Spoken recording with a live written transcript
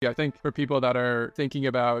I think for people that are thinking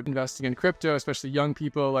about investing in crypto, especially young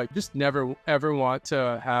people, like just never ever want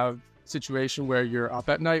to have a situation where you're up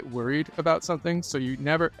at night worried about something. So you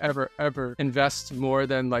never ever invest more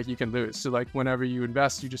than like you can lose. So like whenever you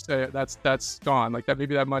invest, you just that's gone. Like that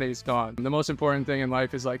maybe that money is gone. And the most important thing in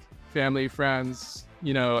life is like family, friends,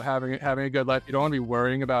 having a good life. You don't want to be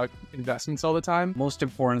worrying about investments all the time. Most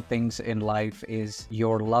important things in life is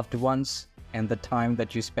your loved ones and the time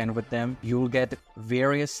that you spend with them. You'll get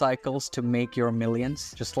various cycles to make your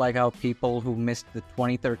millions, just like how people who missed the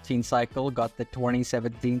 2013 cycle got the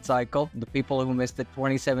 2017 cycle. The people who missed the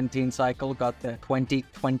 2017 cycle got the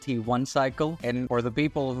 2021 cycle. And for the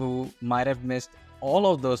people who might have missed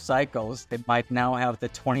all of those cycles, they might now have the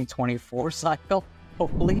 2024 cycle,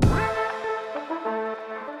 hopefully.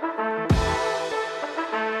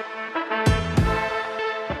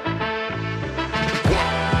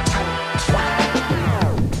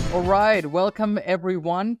 All right, welcome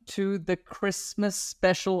everyone to the Christmas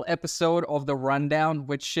special episode of The Rundown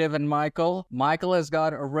with Shiv and Michael. Michael has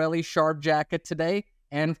got a really sharp jacket today,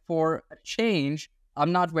 and for a change,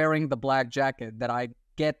 I'm not wearing the black jacket that I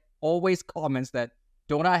get always comments that,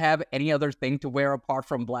 don't I have any other thing to wear apart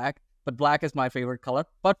from black? But black is my favorite color.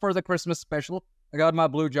 But for the Christmas special, I got my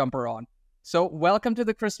blue jumper on. So welcome to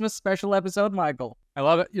the Christmas special episode, Michael. I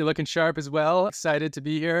love it. You're looking sharp as well. Excited to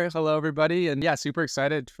be here. Hello, everybody. And yeah, super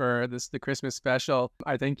excited for the Christmas special.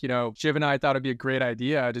 I think, Shiv and I thought it'd be a great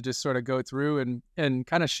idea to just sort of go through and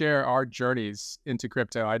kind of share our journeys into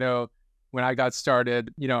crypto. I know when I got started,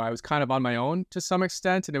 I was kind of on my own to some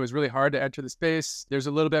extent, and it was really hard to enter the space. There's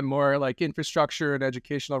a little bit more like infrastructure and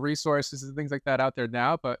educational resources and things like that out there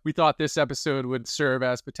now, but we thought this episode would serve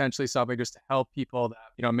as potentially something just to help people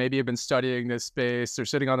that, maybe have been studying this space, they're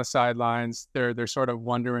sitting on the sidelines, they're sort of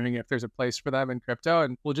wondering if there's a place for them in crypto,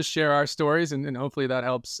 and we'll just share our stories and hopefully that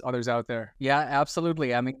helps others out there. Yeah,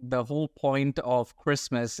 absolutely. I mean, the whole point of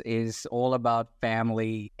Christmas is all about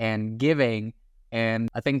family and giving. And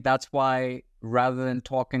I think that's why, rather than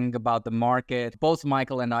talking about the market, both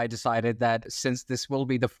Michael and I decided that since this will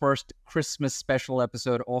be the first Christmas special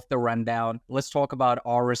episode of The Rundown, let's talk about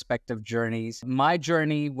our respective journeys. My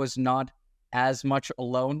journey was not as much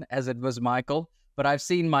alone as it was Michael, but I've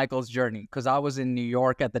seen Michael's journey because I was in New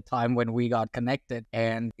York at the time when we got connected.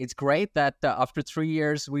 And it's great that after 3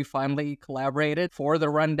 years, we finally collaborated for The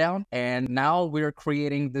Rundown. And now we're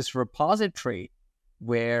creating this repository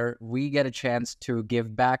where we get a chance to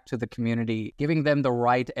give back to the community, giving them the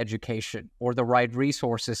right education or the right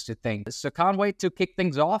resources to think. So can't wait to kick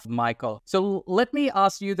things off, Michael. So let me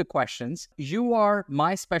ask you the questions. You are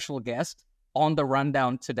my special guest on The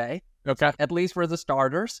Rundown today. Okay. At least for the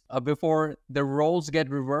starters, before the roles get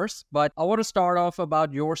reversed. But I want to start off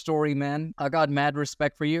about your story, man. I got mad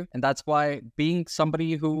respect for you. And that's why being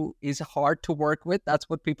somebody who is hard to work with, that's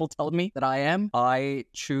what people tell me that I am. I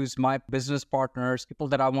choose my business partners, people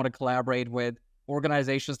that I want to collaborate with,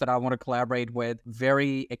 organizations that I want to collaborate with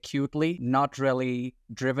very acutely, not really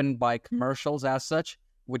driven by commercials as such,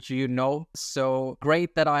 which you know. So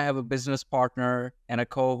great that I have a business partner and a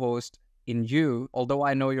co-host in you. Although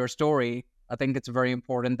I know your story, I think it's very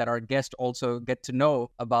important that our guests also get to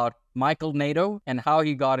know about Michael Nadeau and how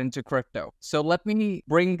he got into crypto. So let me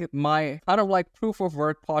bring my kind of like proof of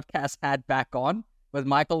work podcast hat back on with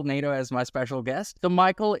Michael Nadeau as my special guest. So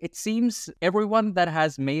Michael, it seems everyone that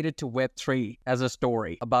has made it to Web3 has a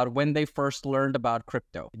story about when they first learned about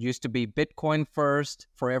crypto. It used to be Bitcoin first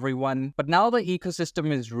for everyone, but now the ecosystem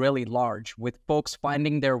is really large with folks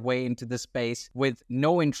finding their way into the space with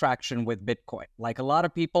no interaction with Bitcoin. Like a lot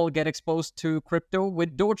of people get exposed to crypto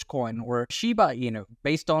with Dogecoin or Shiba Inu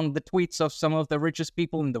based on the tweets of some of the richest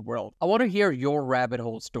people in the world. I want to hear your rabbit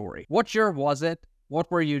hole story. What year was it? What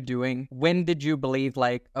were you doing? When did you believe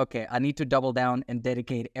like, okay, I need to double down and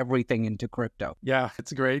dedicate everything into crypto? Yeah,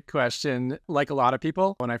 it's a great question. Like a lot of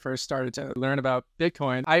people, when I first started to learn about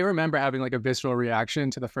Bitcoin, I remember having like a visceral reaction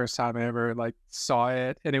to the first time I ever like saw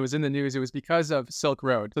it. And it was in the news. It was because of Silk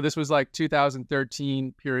Road. So this was like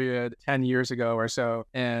 2013 period, 10 years ago or so.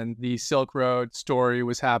 And the Silk Road story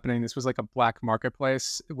was happening. This was like a black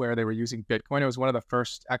marketplace where they were using Bitcoin. It was one of the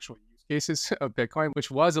first actual cases of Bitcoin,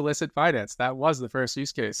 which was illicit finance. That was the first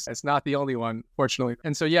use case. It's not the only one, fortunately.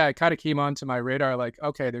 And so, yeah, it kind of came onto my radar like,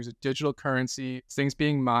 okay, there's a digital currency, things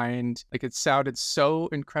being mined. Like it sounded so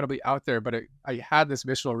incredibly out there, but I had this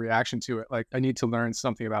visceral reaction to it. Like, I need to learn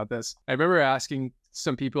something about this. I remember asking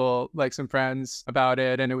some people, like some friends about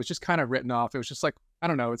it, and it was just kind of written off. It was just like, I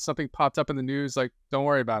don't know, it's something popped up in the news, like, don't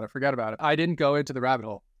worry about it, forget about it. I didn't go into the rabbit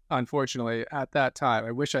hole. unfortunately, at that time.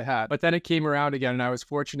 I wish I had. But then it came around again, and I was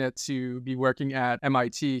fortunate to be working at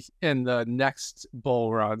MIT in the next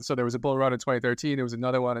bull run. So there was a bull run in 2013. There was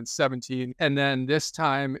another one in 17. And then this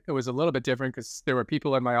time it was a little bit different because there were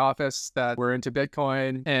people in my office that were into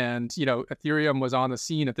Bitcoin, and, you know, Ethereum was on the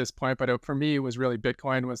scene at this point. But for me, it was really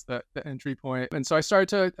Bitcoin was the entry point. And so I started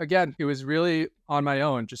to, again, it was really on my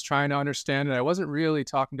own, just trying to understand it. I wasn't really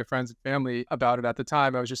talking to friends and family about it at the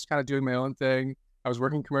time. I was just kind of doing my own thing. I was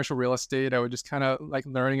working commercial real estate. I was just kind of like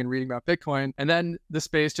learning and reading about Bitcoin. And then the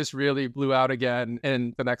space just really blew out again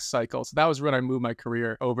in the next cycle. So that was when I moved my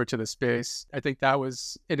career over to the space. I think that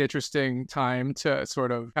was an interesting time to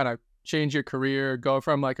sort of kind of change your career, go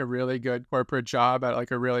from like a really good corporate job at like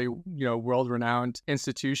a really, you know, world-renowned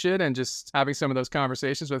institution, and just having some of those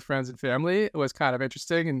conversations with friends and family was kind of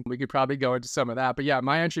interesting. And we could probably go into some of that. But yeah,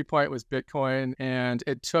 my entry point was Bitcoin, and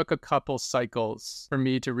it took a couple cycles for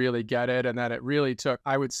me to really get it. And that it really took,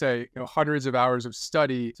 I would say, you know, hundreds of hours of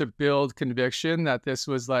study to build conviction that this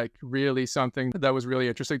was like really something that was really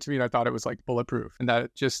interesting to me. And I thought it was like bulletproof, and that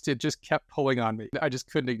it just kept pulling on me. I just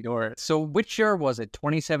couldn't ignore it. So which year was it?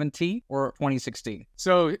 2017 or 2016?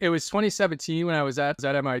 So it was 2017 when I was at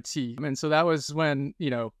MIT. And so that was when, you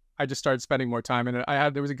know, I just started spending more time in it.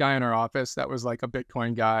 There was a guy in our office that was like a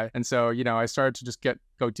Bitcoin guy. And so, you know, I started to just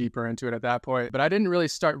go deeper into it at that point. But I didn't really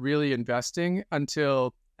start really investing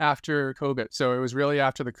until after COVID. So it was really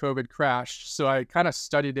after the COVID crash. So I kind of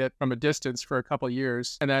studied it from a distance for a couple of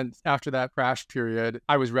years. And then after that crash period,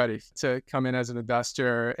 I was ready to come in as an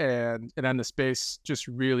investor. And then the space just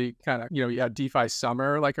really kind of, you know, you had DeFi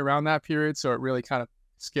summer like around that period. So it really kind of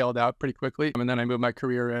scaled out pretty quickly. And then I moved my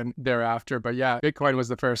career in thereafter. But yeah, Bitcoin was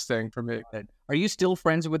the first thing for me. Are you still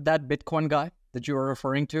friends with that Bitcoin guy that you were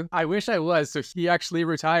referring to? I wish I was. So he actually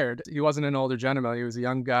retired. He wasn't an older gentleman. He was a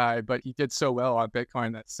young guy, but he did so well on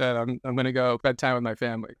Bitcoin that said, I'm going to go spend time with my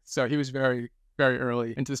family. So he was very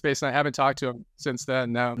early into the space, and I haven't talked to him since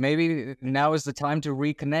then. No. Maybe now is the time to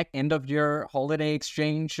reconnect. End of your holiday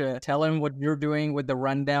exchange. Tell him what you're doing with the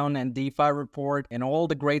rundown and DeFi report and all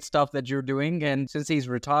the great stuff that you're doing. And since he's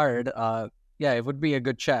retired, yeah, it would be a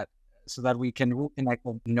good chat, so that we can reconnect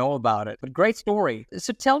and know about it. But great story.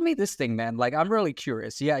 So tell me this thing, man. Like, I'm really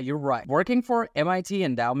curious. Yeah, you're right. Working for MIT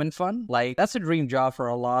Endowment Fund, like, that's a dream job for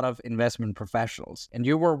a lot of investment professionals. And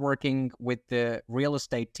you were working with the real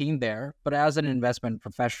estate team there, but as an investment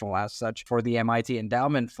professional as such for the MIT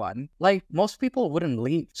Endowment Fund, like, most people wouldn't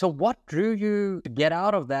leave. So what drew you to get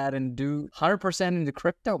out of that and do 100% into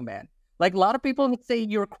crypto, man? Like, a lot of people would say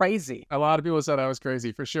you're crazy. A lot of people said I was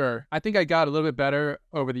crazy, for sure. I think I got a little bit better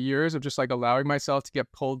over the years of just like allowing myself to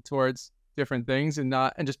get pulled towards different things and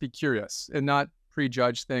just be curious and not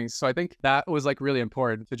prejudge things. So I think that was like really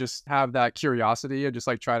important, to just have that curiosity and just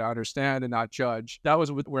like try to understand and not judge. That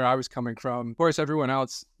was where I was coming from. Of course, everyone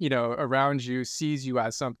else, you know, around you sees you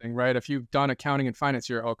as something, right? If you've done accounting and finance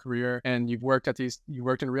your whole career and you worked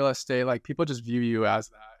in real estate, like, people just view you as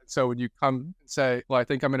that. So when you come and say, well, I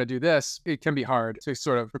think I'm going to do this, it can be hard to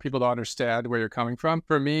sort of, for people to understand where you're coming from.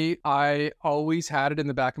 For me, I always had it in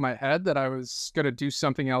the back of my head that I was going to do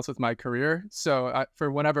something else with my career. So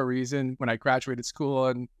for whatever reason, when I graduated school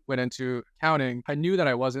and went into accounting, I knew that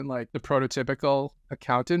I wasn't like the prototypical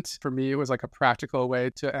accountant. For me, it was like a practical way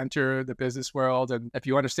to enter the business world. And if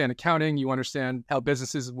you understand accounting, you understand how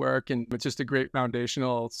businesses work, and it's just a great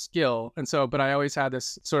foundational skill. And so, but I always had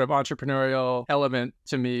this sort of entrepreneurial element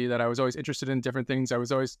to me, that I was always interested in different things. I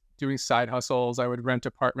was always doing side hustles. I would rent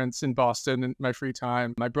apartments in Boston in my free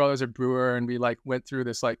time. My brother's a brewer, and we like went through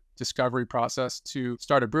this like discovery process to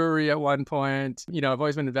start a brewery at one point. You know, I've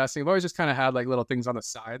always been investing. I've always just kind of had like little things on the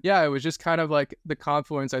side. Yeah, it was just kind of like the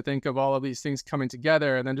confluence, I think, of all of these things coming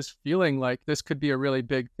together, and then just feeling like this could be a really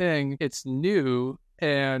big thing. It's new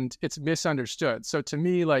and it's misunderstood. So to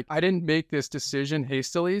me, like, I didn't make this decision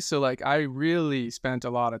hastily. So like, I really spent a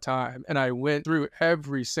lot of time, and I went through I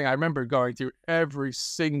remember going through every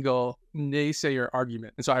single naysayer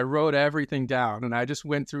argument. And so I wrote everything down, and I just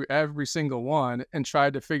went through every single one and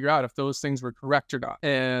tried to figure out if those things were correct or not.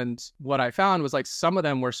 And what I found was like, some of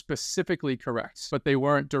them were specifically correct, but they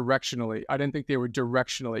weren't directionally. I didn't think they were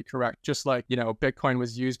directionally correct. Just like, you know, Bitcoin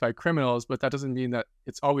was used by criminals, but that doesn't mean that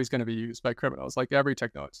it's always going to be used by criminals, like every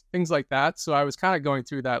technology, things like that. So I was kind of going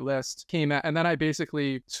through that list, and then I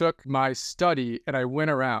basically took my study and I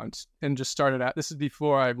went around and just this is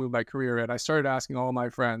before I moved my career in. I started asking all my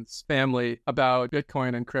friends, family, about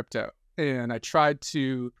Bitcoin and crypto. And I tried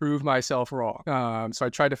to prove myself wrong. So I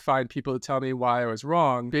tried to find people to tell me why I was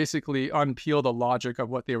wrong, basically unpeel the logic of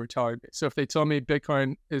what they were telling me. So if they told me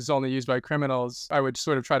Bitcoin is only used by criminals, I would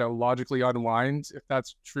sort of try to logically unwind if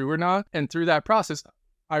that's true or not. And through that process,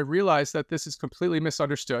 I realized that this is completely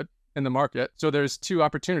misunderstood in the market. So there's two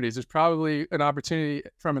opportunities. There's probably an opportunity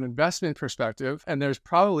from an investment perspective, and there's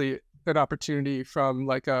probably an opportunity from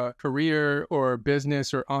like a career or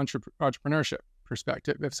business or entrepreneurship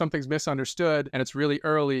perspective. If something's misunderstood and it's really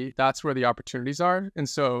early, that's where the opportunities are. And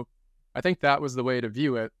so I think that was the way to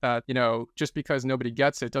view it, that, just because nobody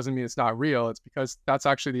gets it doesn't mean it's not real. It's because that's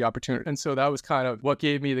actually the opportunity. And so that was kind of what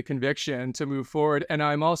gave me the conviction to move forward. And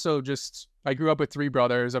I'm also I grew up with three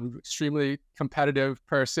brothers. I'm an extremely competitive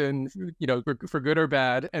person, for good or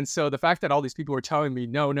bad. And so the fact that all these people were telling me,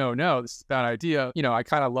 no, this is a bad idea, I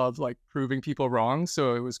kind of love like proving people wrong.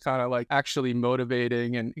 So it was kind of like actually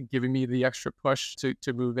motivating and giving me the extra push to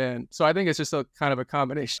move in. So I think it's just a kind of a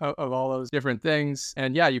combination of all those different things.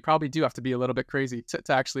 And yeah, you probably do have to be a little bit crazy to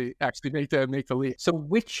actually make the leap. So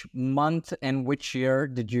which month and which year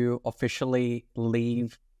did you officially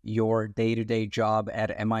leave your day-to-day job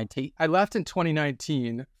at MIT? I left in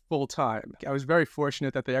 2019 full-time. I was very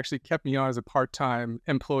fortunate that they actually kept me on as a part-time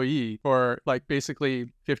employee for like basically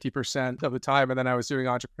 50% of the time. And then I was doing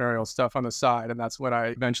entrepreneurial stuff on the side. And that's when I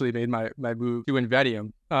eventually made my move to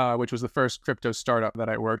Invenium, which was the first crypto startup that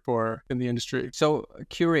I worked for in the industry. So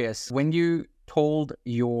curious, when you told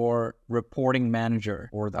your reporting manager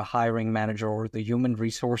or the hiring manager or the human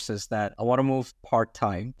resources that I want to move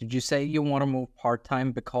part-time, did you say you want to move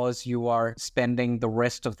part-time because you are spending the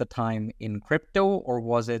rest of the time in crypto, or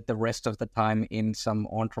was it the rest of the time in some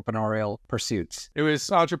entrepreneurial pursuits? It was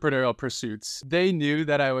entrepreneurial pursuits. They knew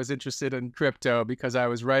that I was interested in crypto because I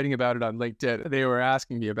was writing about it on LinkedIn. They were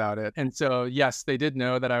asking me about it. And so, yes, they did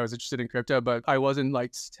know that I was interested in crypto, but I wasn't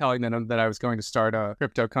like telling them that I was going to start a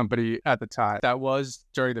crypto company at the time. That was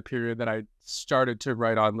during the period that I started to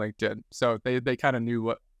write on LinkedIn. So they kind of knew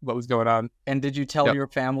what was going on. And did you tell your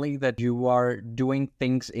family that you are doing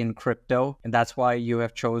things in crypto and that's why you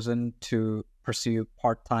have chosen to pursue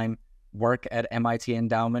part-time work at MIT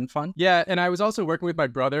Endowment Fund? Yeah, and I was also working with my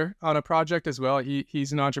brother on a project as well.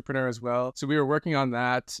 He's an entrepreneur as well. So we were working on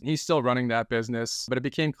that. He's still running that business, but it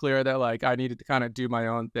became clear that like I needed to kind of do my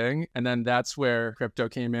own thing. And then that's where crypto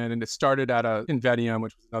came in, and it started at Invenium,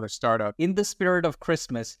 which was another startup. In the spirit of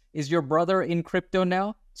Christmas, is your brother in crypto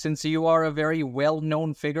now? Since you are a very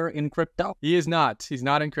well-known figure in crypto? He is not. He's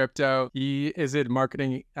not in crypto. He is in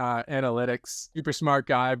marketing analytics. Super smart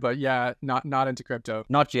guy, but yeah, not into crypto.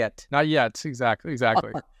 Not yet. Not yet. Exactly.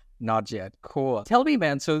 Not yet. Cool. Tell me,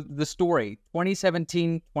 man, so the story,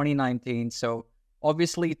 2017, 2019. So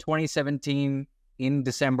obviously 2017 in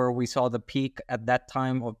December, we saw the peak at that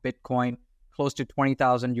time of Bitcoin, close to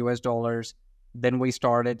 20,000 US dollars. Then we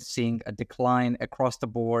started seeing a decline across the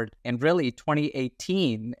board. And really,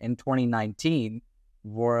 2018 and 2019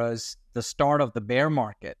 was the start of the bear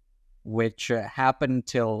market, which happened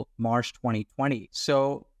till March 2020.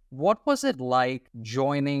 So what was it like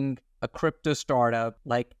joining a crypto startup,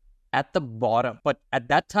 like at the bottom? But at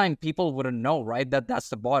that time, people wouldn't know, right, that that's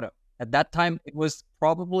the bottom. At that time, it was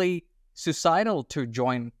probably suicidal to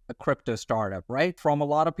join a crypto startup, right? From a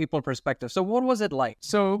lot of people's perspective. So what was it like?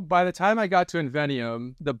 So by the time I got to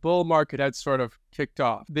Invenium, the bull market had sort of kicked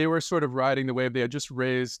off. They were sort of riding the wave. They had just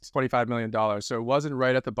raised $25 million. So it wasn't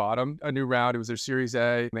right at the bottom. A new round. It was their Series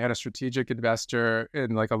A. They had a strategic investor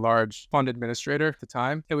and like a large fund administrator at the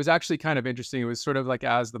time. It was actually kind of interesting. It was sort of like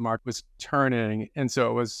as the market was turning. And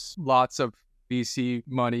so it was lots of VC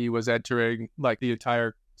money was entering like the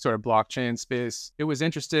entire sort of blockchain space. It was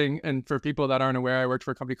interesting. And for people that aren't aware, I worked for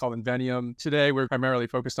a company called Invenium. Today, we're primarily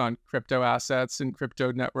focused on crypto assets and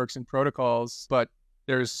crypto networks and protocols, but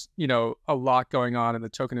there's, a lot going on in the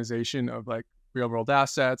tokenization of like real world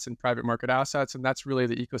assets and private market assets. And that's really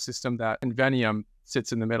the ecosystem that Invenium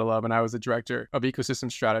sits in the middle of. And I was the director of ecosystem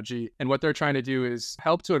strategy. And what they're trying to do is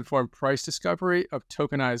help to inform price discovery of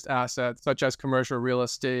tokenized assets, such as commercial real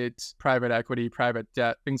estate, private equity, private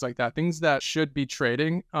debt, things like that, things that should be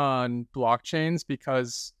trading on blockchains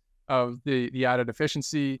because of the added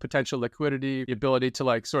efficiency, potential liquidity, the ability to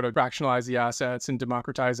like sort of fractionalize the assets and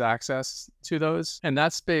democratize access to those. And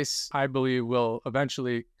that space, I believe, will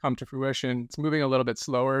eventually come to fruition. It's moving a little bit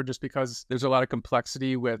slower just because there's a lot of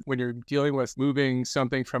complexity with when you're dealing with moving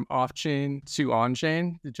something from off-chain to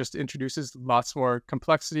on-chain. It just introduces lots more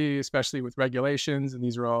complexity, especially with regulations. And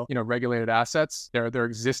these are all, regulated assets. They're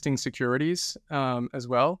existing securities as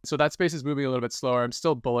well. So that space is moving a little bit slower. I'm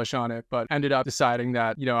still bullish on it, but ended up deciding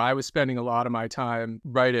that, I was spending a lot of my time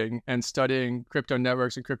writing and studying crypto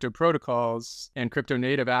networks and crypto protocols and crypto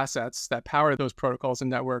native assets that power those protocols and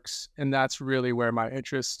networks. And that's really where my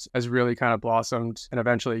interest has really kind of blossomed and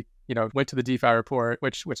eventually, went to the DeFi report,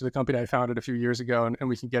 which is a company I founded a few years ago. And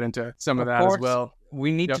we can get into some of that as well.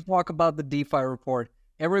 We need to talk about the DeFi report.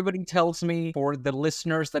 everybody tells me, for the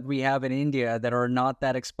listeners that we have in India that are not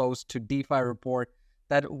that exposed to DeFi report,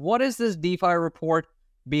 that what is this DeFi report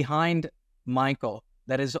behind Michael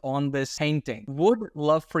that is on this painting? Would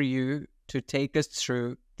love for you to take us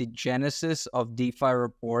through the genesis of DeFi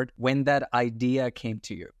report, when that idea came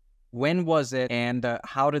to you. When was it, and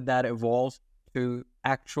how did that evolve to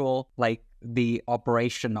actual, like, the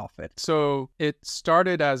operation of it? So it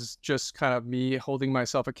started as just kind of me holding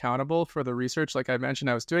myself accountable for the research. Like I mentioned,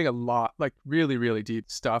 I was doing a lot, like really, really deep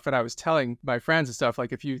stuff. And I was telling my friends and stuff,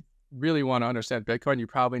 like, if you really want to understand Bitcoin, you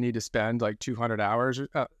probably need to spend like 200 hours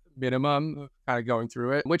minimum kind of going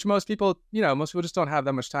through it, which most people just don't have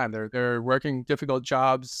that much time. They're working difficult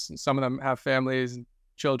jobs. Some of them have families and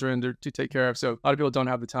children to take care of. So a lot of people don't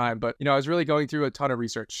have the time. But, I was really going through a ton of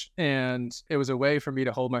research, and it was a way for me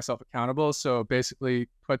to hold myself accountable. So basically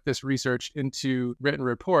put this research into written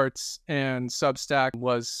reports, and Substack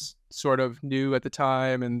was sort of new at the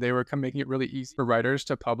time, and they were making it really easy for writers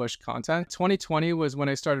to publish content. 2020 was when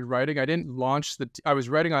I started writing. I didn't launch I was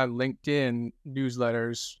writing on LinkedIn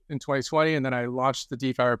newsletters in 2020, and then I launched the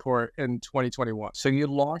DeFi report in 2021. So you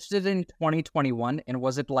launched it in 2021, and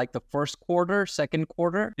was it like the first quarter, second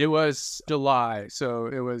quarter? It was July. So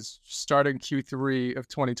it was starting Q3 of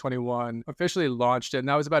 2021, officially launched it. And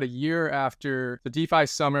that was about a year after the DeFi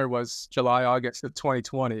summer was July, August of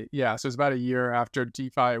 2020. Yeah. So it was about a year after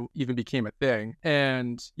DeFi even became a thing.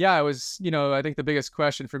 And yeah, it was, I think the biggest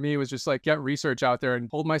question for me was just like, get research out there and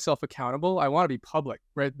hold myself accountable. I want to be public,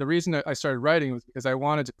 right? The reason that I started writing was because I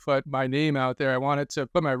wanted to put my name out there. I wanted to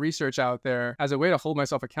put my research out there as a way to hold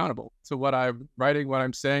myself accountable. So what I'm writing, what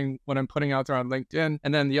I'm saying, what I'm putting out there on LinkedIn.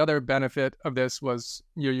 And then the other benefit of this was,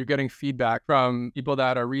 you're getting feedback from people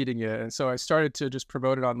that are reading it. And so I started to just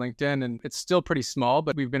promote it on LinkedIn, and it's still pretty small,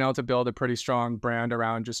 but we've been able to build a pretty strong brand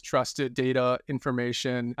around just trusted data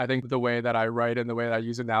information. I think the way that I write and the way that I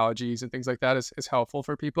use analogies and things like that is helpful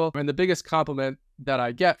for people. And the biggest compliment that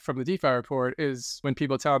I get from the DeFi report is when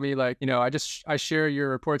people tell me, like, I share your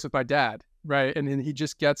reports with my dad. Right. And then he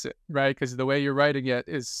just gets it. Right. Because the way you're writing it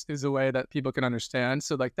is a way that people can understand.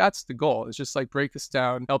 So like, that's the goal. It's just like, break this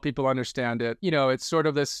down, help people understand it. It's sort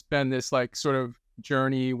of been this like sort of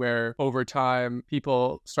journey where over time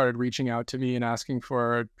people started reaching out to me and asking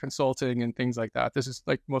for consulting and things like that. This is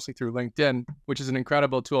like mostly through LinkedIn, which is an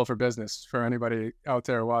incredible tool for business for anybody out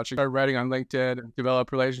there watching. Start writing on LinkedIn and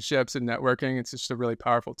develop relationships and networking. It's just a really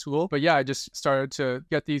powerful tool. But yeah, I just started to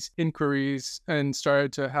get these inquiries and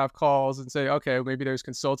started to have calls and say, okay, maybe there's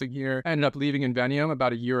consulting here. I ended up leaving Invenium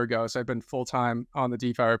about a year ago. So I've been full-time on the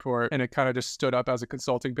DeFi report, and it kind of just stood up as a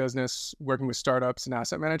consulting business working with startups and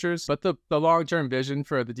asset managers. But the long-term vision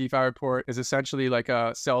for the DeFi report is essentially like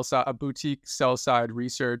a boutique sell-side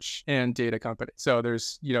research and data company. So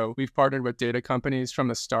there's, we've partnered with data companies from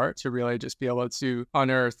the start to really just be able to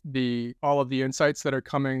unearth all of the insights that are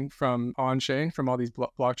coming from on-chain, from all these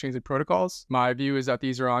blockchains and protocols. My view is that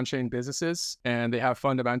these are on-chain businesses and they have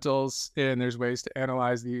fundamentals, and there's ways to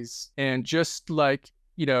analyze these. And just like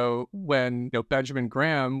when Benjamin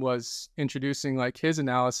Graham was introducing like his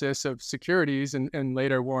analysis of securities, and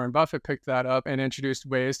later Warren Buffett picked that up and introduced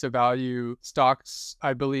ways to value stocks,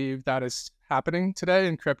 I believe that is happening today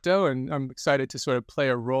in crypto. And I'm excited to sort of play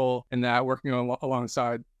a role in that, working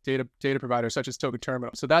alongside data providers such as Token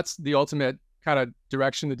Terminal. So that's the ultimate kind of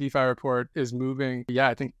direction the DeFi report is moving. Yeah,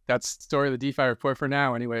 I think that's the story of the DeFi report for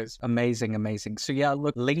now anyways. Amazing. So yeah,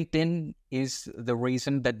 look, LinkedIn is the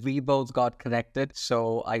reason that we both got connected.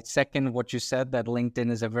 So I second what you said, that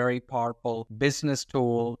LinkedIn is a very powerful business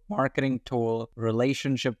tool, marketing tool,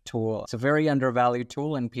 relationship tool. It's a very undervalued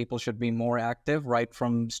tool, and people should be more active, right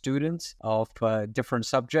from students of different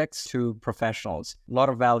subjects to professionals. A lot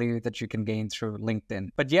of value that you can gain through LinkedIn.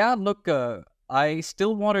 But yeah, look, I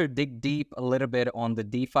still want to dig deep a little bit on the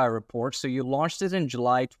DeFi report. So you launched it in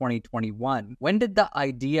July 2021. When did the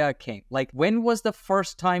idea came? Like, when was the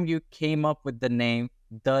first time you came up with the name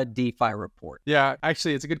the DeFi report? Yeah,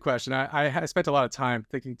 actually, it's a good question. I spent a lot of time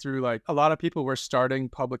thinking through, like, a lot of people were starting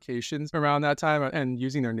publications around that time and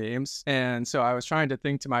using their names. And so I was trying to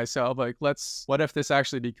think to myself, like, what if this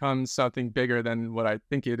actually becomes something bigger than what I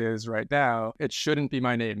think it is right now? It shouldn't be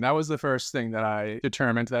my name. That was the first thing that I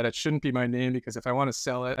determined, that it shouldn't be my name, because if I want to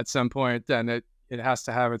sell it at some point, then it has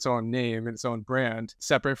to have its own name and its own brand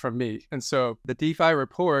separate from me. And so the DeFi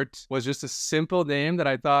report was just a simple name that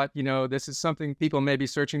I thought, this is something people may be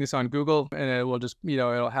searching this on Google, and it will just,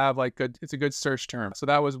 it'll have it's a good search term. So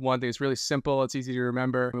that was one thing. It's really simple. It's easy to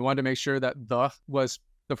remember. We wanted to make sure that the was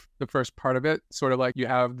the first part of it, sort of like you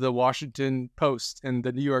have the Washington Post and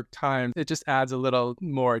the New York Times. It just adds a little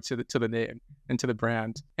more to the name and to the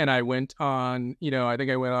brand. And I went on, I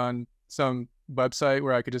think I went on some website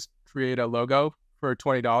where I could just create a logo for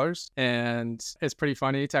 $20. And it's pretty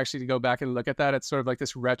funny to actually go back and look at that. It's sort of like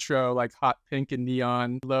this retro, like hot pink and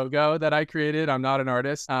neon logo that I created. I'm not an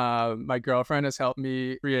artist. My girlfriend has helped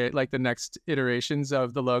me create like the next iterations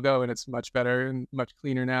of the logo, and it's much better and much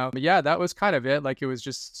cleaner now. But yeah, that was kind of it. Like it was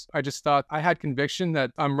just, I just thought I had conviction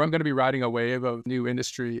that I'm going to be riding a wave of new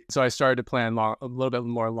industry. So I started to plan a little bit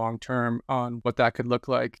more long term on what that could look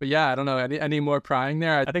like. But yeah, I don't know, any more prying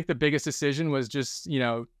there. I think the biggest decision was just,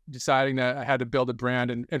 deciding that I had to build a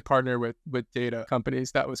brand and partner with data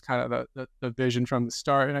companies. That was kind of the vision from the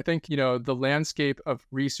start. And I think, the landscape of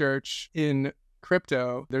research in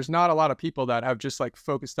crypto, there's not a lot of people that have just like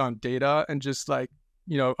focused on data and just like,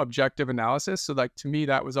 objective analysis. So like to me,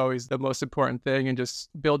 that was always the most important thing, and just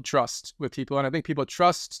build trust with people. And I think people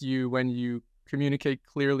trust you when you communicate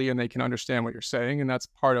clearly and they can understand what you're saying. And that's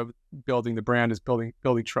part of building the brand, is building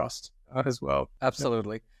trust as well.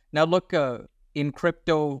 Absolutely. Now look, in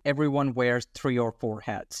crypto, everyone wears 3 or 4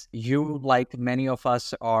 hats. You, like many of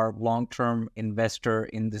us, are long-term investor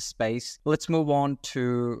in this space. Let's move on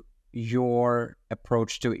to your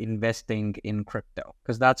approach to investing in crypto,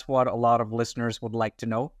 because that's what a lot of listeners would like to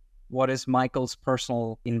know. What is Michael's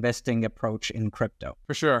personal investing approach in crypto?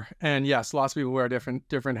 For sure. And yes, lots of people wear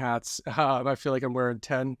different hats. I feel like I'm wearing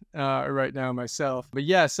 10 right now myself. But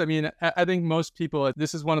yes, I mean, I think most people,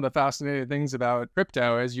 this is one of the fascinating things about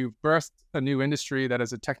crypto, is you've birthed a new industry that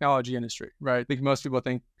is a technology industry, right? I think most people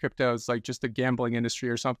think crypto is like just a gambling industry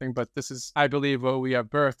or something, but this is, I believe, what we have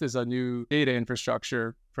birthed is a new data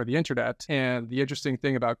infrastructure for the internet. And the interesting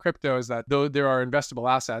thing about crypto is that though there are investable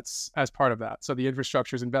assets as part of that, so the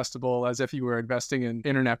infrastructure is investable as if you were investing in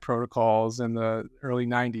internet protocols in the early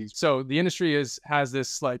 90s. So the industry has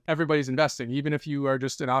this, like, everybody's investing. Even if you are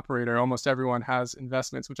just an operator, almost everyone has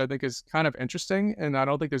investments, which I think is kind of interesting. And I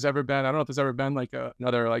don't know if there's ever been like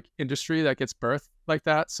another like industry that gets birthed like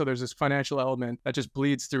that. So there's this financial element that just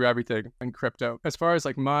bleeds through everything in crypto. As far as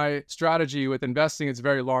like my strategy with investing, it's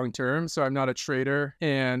very long term. So I'm not a trader.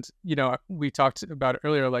 And, we talked about it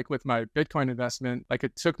earlier, like with my Bitcoin investment, like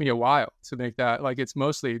it took me a while to make that. Like it's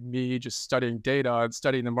mostly me just studying data and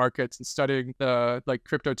studying the markets and studying the like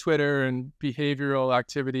crypto Twitter and behavioral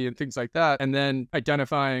activity and things like that. And then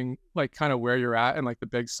identifying like kind of where you're at and like the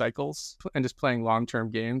big cycles and just playing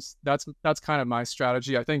long-term games. That's kind of my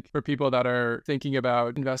strategy. I think for people that are thinking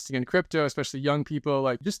about investing in crypto, especially young people,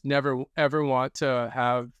 like just never ever want to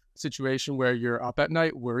have situation where you're up at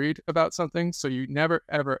night worried about something. So you never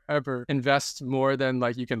ever invest more than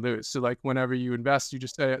like you can lose. So like whenever you invest, you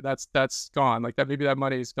just say that's gone. Like that, maybe that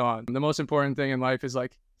money is gone. And the most important thing in life is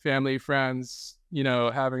like family, friends,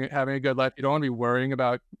 having a good life. You don't want to be worrying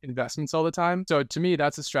about investments all the time. So to me,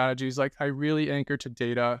 that's a strategy. Is like I really anchor to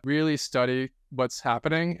data, really study what's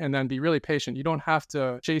happening, and then be really patient. You don't have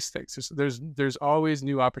to chase things. There's always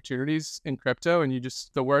new opportunities in crypto, and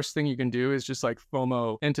the worst thing you can do is just like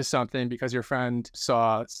FOMO into something because your friend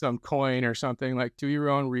saw some coin or something. Like do your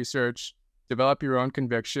own research, develop your own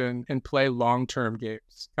conviction, and play long-term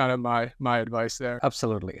games. Kind of my advice there.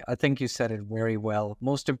 Absolutely. I think you said it very well.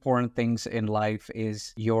 Most important things in life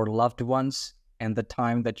is your loved ones and the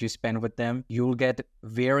time that you spend with them. You'll get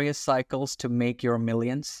various cycles to make your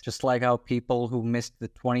millions, just like how people who missed the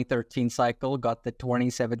 2013 cycle got the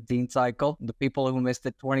 2017 cycle. The people who missed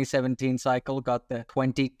the 2017 cycle got the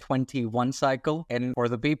 2021 cycle. And for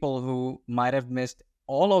the people who might have missed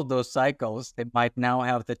all of those cycles, they might now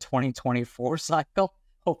have the 2024 cycle,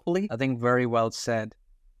 hopefully. I think very well said.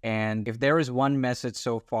 And if there is one message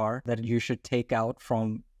so far that you should take out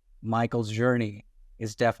from Michael's journey,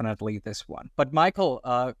 is definitely this one. But Michael,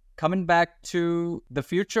 coming back to the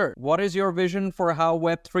future, what is your vision for how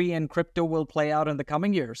Web3 and crypto will play out in the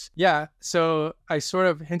coming years? Yeah, so I sort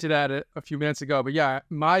of hinted at it a few minutes ago, but yeah,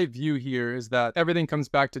 my view here is that everything comes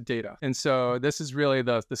back to data. And so this is really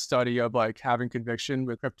the study of like having conviction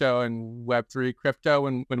with crypto and Web3 crypto.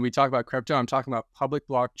 And when we talk about crypto, I'm talking about public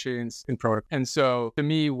blockchains and protocol. And so to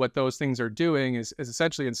me, what those things are doing is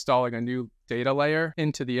essentially installing a new data layer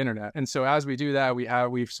into the internet. And so as we do that,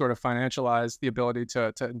 we've sort of financialized the ability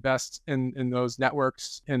to invest in those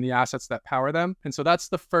networks and the assets that power them. And so that's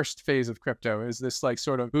the first phase of crypto, is this like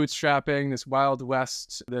sort of bootstrapping, this wild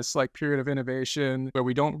west, this like period of innovation where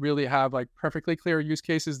we don't really have like perfectly clear use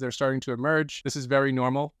cases. They're starting to emerge. This is very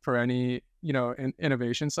normal for any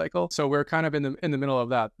innovation cycle. So we're kind of in the middle of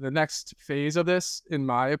that. The next phase of this, in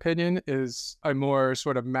my opinion, is a more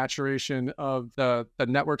sort of maturation of the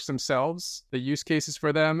networks themselves, the use cases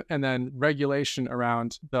for them, and then regulation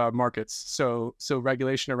around the markets. So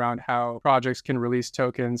regulation around how projects can release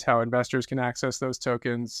tokens, how investors can access those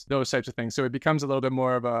tokens, those types of things. So it becomes a little bit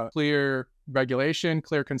more of a clear regulation,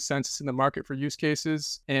 clear consensus in the market for use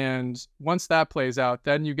cases. And once that plays out,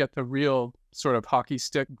 then you get the real sort of hockey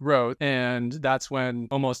stick growth. And that's when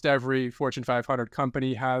almost every Fortune 500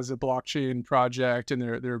 company has a blockchain project and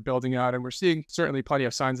they're building out. And we're seeing certainly plenty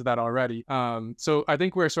of signs of that already. So I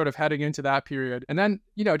think we're sort of heading into that period. And then,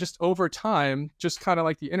 just over time, just kind of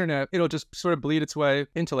like the internet, it'll just sort of bleed its way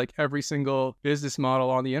into like every single business model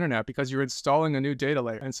on the internet because you're installing a new data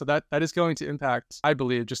layer. And so that is going to impact, I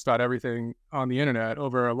believe, just about everything on the internet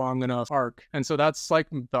over a long enough arc. And so that's like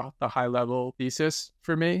the high level thesis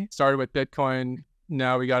for me. Started with Bitcoin.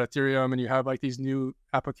 Now we got Ethereum, and you have like these new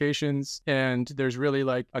applications, and there's really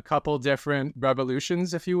like a couple different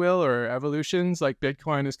revolutions, if you will, or evolutions. Like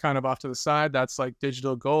Bitcoin is kind of off to the side. That's like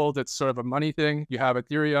digital gold. It's sort of a money thing. You have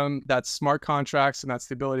Ethereum, that's smart contracts, and that's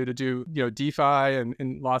the ability to do, DeFi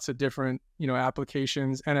and lots of different,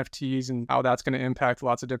 applications, NFTs, and how that's going to impact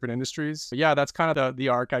lots of different industries. But yeah, that's kind of the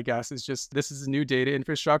arc, I guess, is just this is a new data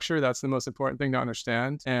infrastructure. That's the most important thing to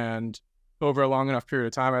understand. And over a long enough period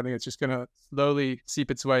of time, I think it's just going to slowly seep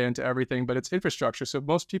its way into everything, but it's infrastructure. So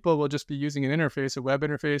most people will just be using an interface, a web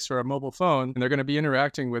interface or a mobile phone, and they're going to be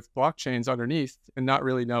interacting with blockchains underneath and not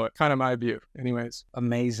really know it. Kind of my view anyways.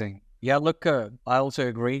 Amazing. Yeah, look, I also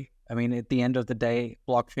agree. I mean, at the end of the day,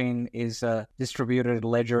 blockchain is a distributed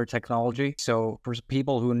ledger technology. So for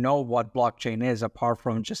people who know what blockchain is, apart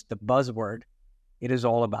from just the buzzword, it is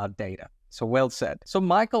all about data. So well said. So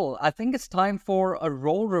Michael, I think it's time for a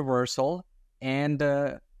role reversal. And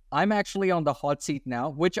I'm actually on the hot seat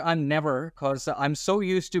now, which I'm never, because I'm so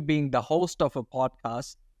used to being the host of a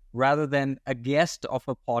podcast rather than a guest of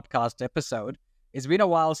a podcast episode. It's been a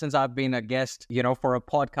while since I've been a guest, for a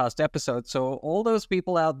podcast episode. So all those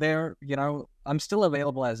people out there, I'm still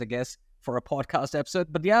available as a guest for a podcast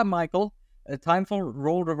episode. But yeah, Michael, time for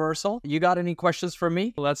role reversal. You got any questions for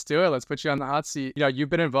me? Let's do it. Let's put you on the hot seat. You've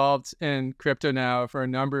been involved in crypto now for a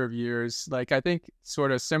number of years. Like, I think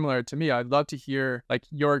sort of similar to me, I'd love to hear like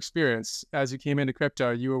your experience as you came into crypto.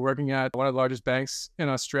 You were working at one of the largest banks in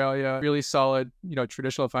Australia, really solid,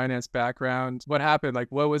 traditional finance background. What happened? Like,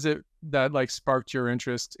 what was it that like sparked your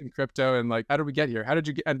interest in crypto? And like, how did we get here? How did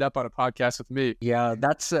you end up on a podcast with me? Yeah,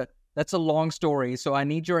 that's a long story. So I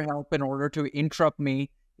need your help in order to interrupt me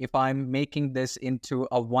if I'm making this into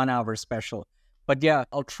a 1-hour special. But yeah,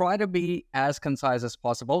 I'll try to be as concise as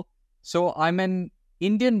possible. So I'm an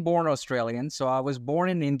Indian-born Australian. So I was born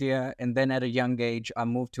in India, and then at a young age, I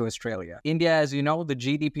moved to Australia. India, as you know, the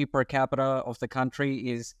GDP per capita of the country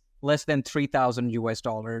is less than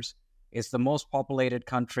 $3,000. It's the most populated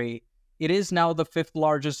country. It is now the 5th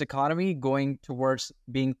largest economy, going towards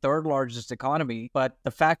being 3rd largest economy. But the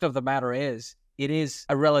fact of the matter is, it is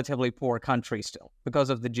a relatively poor country still because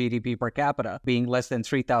of the GDP per capita being less than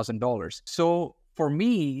 $3,000. So for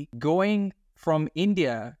me, going from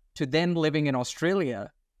India to then living in Australia,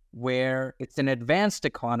 where it's an advanced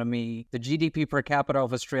economy, the GDP per capita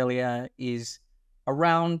of Australia is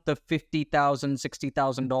around the $50,000,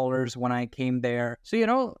 $60,000 when I came there.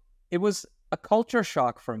 So, it was a culture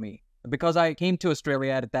shock for me, because I came to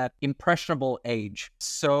Australia at that impressionable age.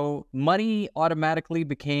 So money automatically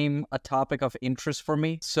became a topic of interest for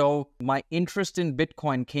me. So my interest in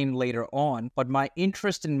Bitcoin came later on, but my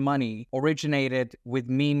interest in money originated with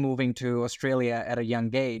me moving to Australia at a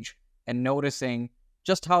young age and noticing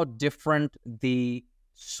just how different the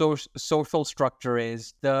social structure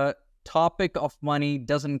is. The topic of money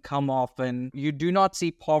doesn't come often. You do not see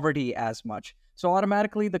poverty as much. So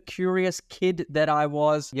automatically, the curious kid that I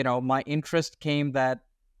was, my interest came that,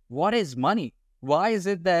 what is money? Why is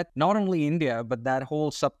it that not only India, but that whole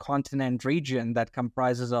subcontinent region that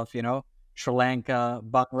comprises of, Sri Lanka,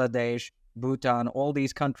 Bangladesh, Bhutan, all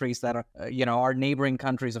these countries that are, are neighboring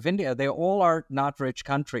countries of India, they all are not rich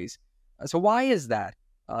countries. So why is that?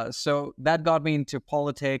 So that got me into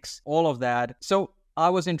politics, all of that. So I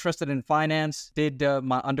was interested in finance, did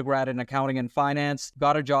my undergrad in accounting and finance,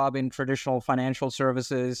 got a job in traditional financial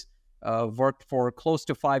services, worked for close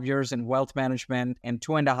to 5 years in wealth management and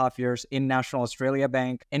 2.5 years in National Australia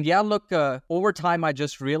Bank. And yeah, look, over time, I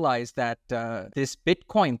just realized that this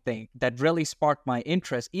Bitcoin thing that really sparked my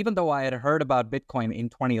interest, even though I had heard about Bitcoin in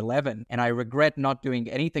 2011, and I regret not doing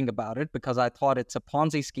anything about it because I thought it's a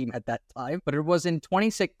Ponzi scheme at that time. But it was in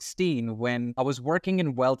 2016 when I was working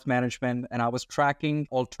in wealth management and I was tracking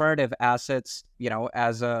alternative assets,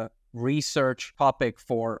 as a research topic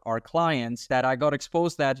for our clients, that I got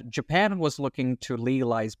exposed that Japan was looking to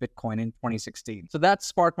legalize Bitcoin in 2016. So that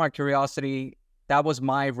sparked my curiosity. That was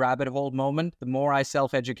my rabbit hole moment. The more I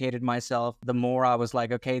self-educated myself, the more I was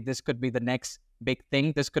like, okay, this could be the next big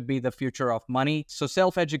thing. This could be the future of money. So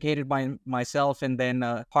self-educated by myself, and then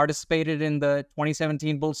participated in the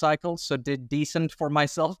 2017 bull cycle. So did decent for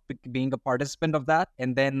myself being a participant of that,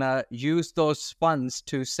 and then used those funds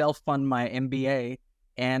to self-fund my MBA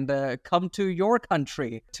and come to your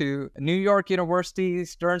country, to New York University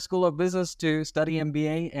Stern School of Business, to study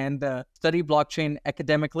MBA and study blockchain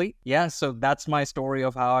academically. Yeah, so that's my story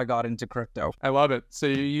of how I got into crypto. I love it. So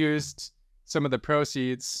you used some of the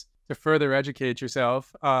proceeds to further educate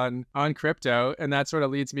yourself on crypto, and that sort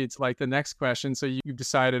of leads me to like the next question. So you've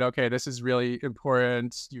decided, okay, this is really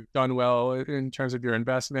important. You've done well in terms of your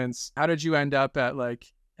investments. How did you end up at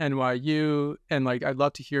like NYU? And like, I'd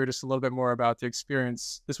love to hear just a little bit more about the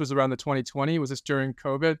experience. This was around the 2020. Was this during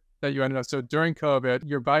COVID that you ended up? So during COVID,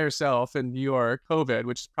 you're by yourself in New York, COVID,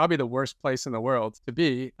 which is probably the worst place in the world to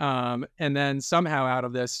be. And then somehow out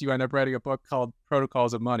of this, you end up writing a book called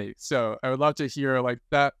Protocols of Money. So I would love to hear like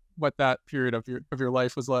that, what that period of your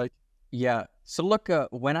life was like. Yeah. So look,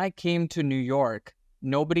 when I came to New York,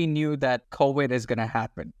 nobody knew that COVID is going to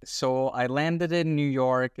happen. So I landed in New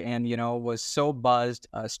York and, was so buzzed,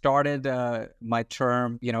 started my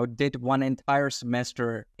term, did one entire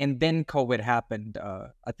semester, and then COVID happened.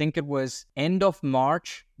 I think it was end of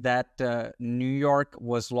March that New York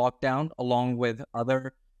was locked down along with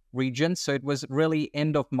other regions. So it was really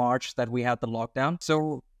end of March that we had the lockdown.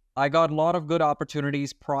 So I got a lot of good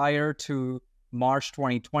opportunities prior to March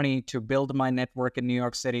 2020 to build my network in New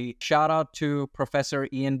York City. Shout out to Professor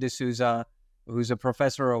Ian D'Souza, who's a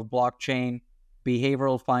professor of blockchain,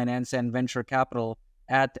 behavioral finance, and venture capital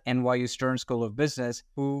at NYU Stern School of Business,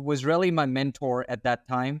 who was really my mentor at that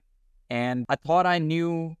time. And I thought I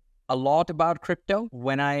knew a lot about crypto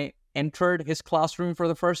when I entered his classroom for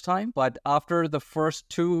the first time. But after the first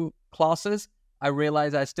 2 classes, I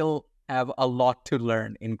realized I still have a lot to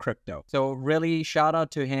learn in crypto. So really shout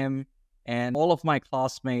out to him and all of my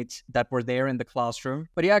classmates that were there in the classroom.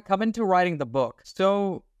 But yeah, coming to writing the book.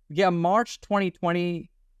 So yeah, March 2020,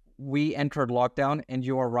 we entered lockdown, and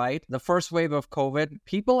you are right. The first wave of COVID,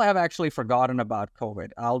 people have actually forgotten about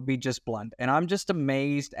COVID. I'll be just blunt. And I'm just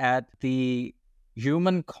amazed at the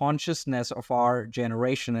human consciousness of our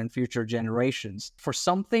generation and future generations. For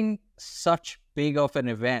something such big of an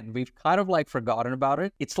event, we've kind of like forgotten about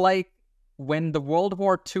it. It's like when the World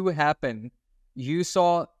War II happened, you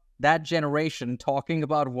saw that generation talking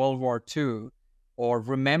about World War II or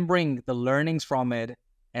remembering the learnings from it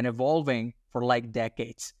and evolving for like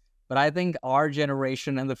decades. But I think our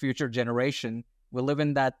generation and the future generation will live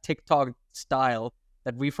in that TikTok style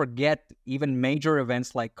that we forget even major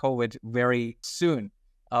events like COVID very soon.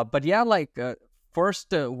 But yeah, like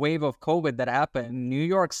first wave of COVID that happened, New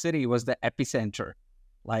York City was the epicenter.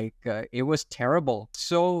 Like it was terrible.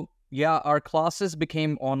 So yeah, our classes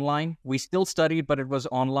became online. We still studied, but it was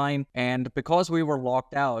online. And because we were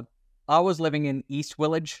locked out, I was living in East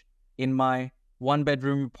Village in my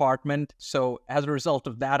 1-bedroom apartment. So as a result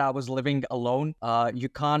of that, I was living alone. You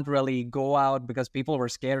can't really go out because people were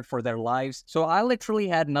scared for their lives. So I literally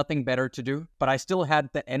had nothing better to do, but I still had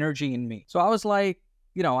the energy in me. So I was like,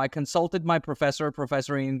 I consulted my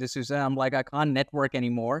Professor Ian D'Souza. I'm like, I can't network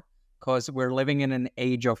anymore, because we're living in an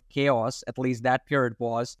age of chaos. At least that period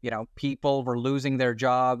was, people were losing their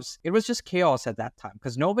jobs. It was just chaos at that time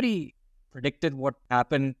because nobody predicted what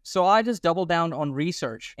happened. So I just doubled down on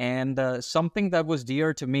research. And something that was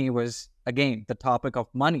dear to me was, again, the topic of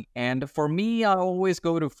money. And for me, I always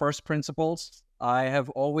go to first principles. I have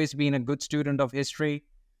always been a good student of history.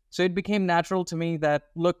 So it became natural to me that,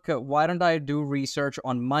 look, why don't I do research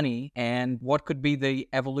on money and what could be the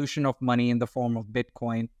evolution of money in the form of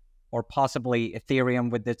Bitcoin, or possibly Ethereum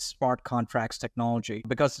with its smart contracts technology.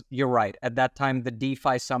 Because you're right, at that time, the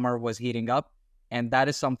DeFi summer was heating up. And that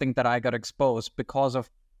is something that I got exposed because of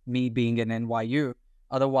me being in NYU.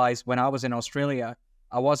 Otherwise, when I was in Australia,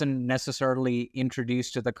 I wasn't necessarily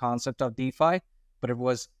introduced to the concept of DeFi, but it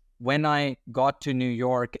was when I got to New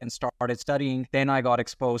York and started studying, then I got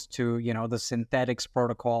exposed to, the Synthetics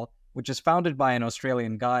protocol, which is founded by an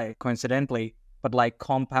Australian guy, coincidentally, but like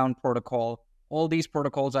Compound Protocol, all these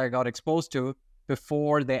protocols I got exposed to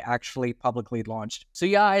before they actually publicly launched. So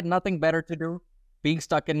yeah, I had nothing better to do. Being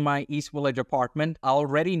stuck in my East Village apartment, I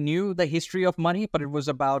already knew the history of money, but it was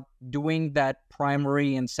about doing that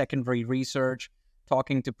primary and secondary research,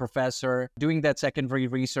 talking to professor, doing that secondary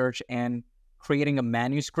research and creating a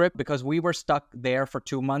manuscript, because we were stuck there for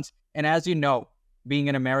 2 months. And as you know, being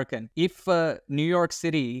an American, if New York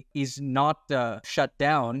City is not shut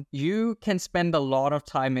down, you can spend a lot of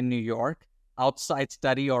time in New York outside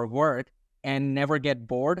study or work and never get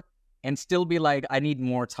bored and still be like, I need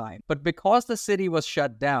more time. But because the city was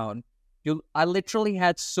shut down, I literally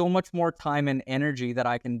had so much more time and energy that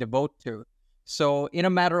I can devote to. So in a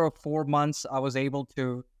matter of 4 months, I was able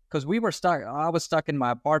to, because I was stuck in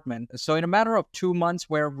my apartment. So in a matter of 2 months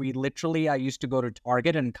where I used to go to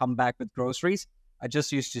Target and come back with groceries, I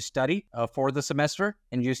just used to study for the semester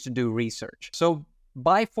and used to do research. So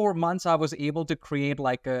by 4 months, I was able to create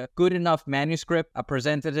like a good enough manuscript. I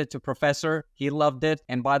presented it to professor. He loved it.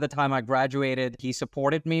 And by the time I graduated, he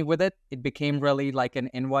supported me with it. It became really like an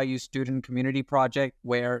NYU student community project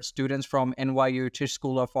where students from NYU Tisch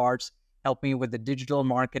School of Arts helped me with the digital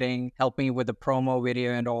marketing, helped me with the promo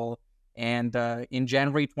video and all. And in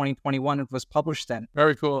January 2021, it was published then.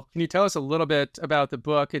 Very cool. Can you tell us a little bit about the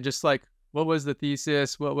book and just like, what was the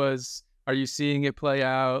thesis? Are you seeing it play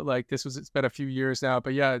out? Like it's been a few years now,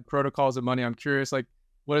 but yeah, Protocols of Money. I'm curious, like,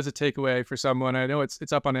 what is a takeaway for someone? I know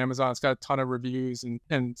it's up on Amazon. It's got a ton of reviews.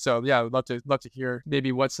 And so, yeah, I would love to hear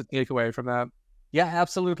maybe what's the takeaway from that. Yeah,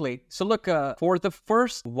 absolutely. So look, for the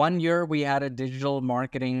first 1 year, we had a digital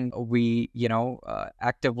marketing. We,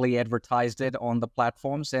 actively advertised it on the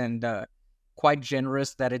platforms and quite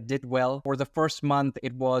generous that it did well. For the first month,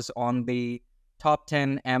 it was on the top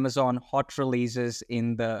 10 Amazon hot releases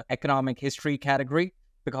in the economic history category,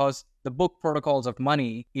 because the book Protocols of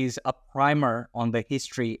Money is a primer on the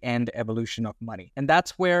history and evolution of money. And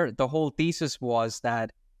that's where the whole thesis was,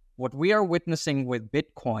 that what we are witnessing with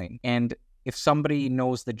Bitcoin, and if somebody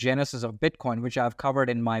knows the genesis of Bitcoin, which I've covered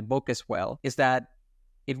in my book as well, is that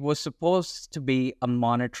it was supposed to be a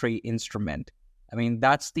monetary instrument. I mean,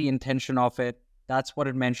 that's the intention of it. That's what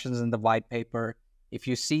it mentions in the white paper. If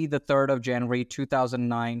you see the 3rd of January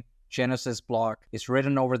 2009 Genesis block, it's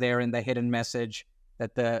written over there in the hidden message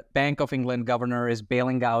that the Bank of England governor is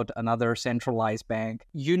bailing out another centralized bank.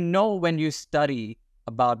 You know, when you study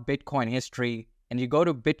about Bitcoin history and you go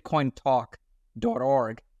to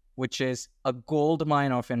bitcointalk.org, which is a gold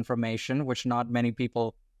mine of information, which not many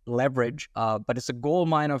people leverage, but it's a gold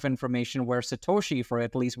mine of information where Satoshi, for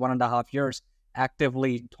at least 1.5 years,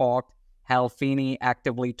 actively talked. Hal Finney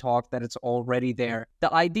actively talked that it's already there.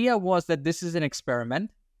 The idea was that this is an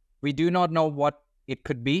experiment. We do not know what it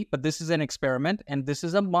could be, but this is an experiment, and this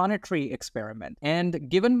is a monetary experiment. And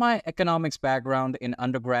given my economics background in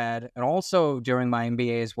undergrad, and also during my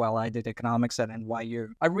MBA as well, I did economics at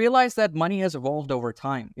NYU, I realized that money has evolved over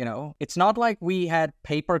time. It's not like we had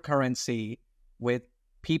paper currency with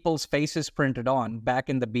people's faces printed on back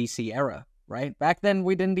in the BC era, right? Back then,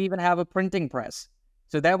 we didn't even have a printing press.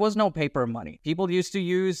 So there was no paper money. People used to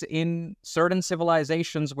use, in certain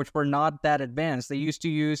civilizations which were not that advanced, they used to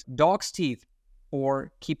use dog's teeth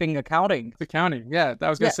for keeping accounting. It's accounting. Yeah, I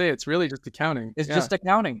was going to say, it's really just accounting. It's just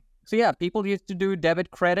accounting. So yeah, people used to do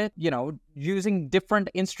debit, credit, using different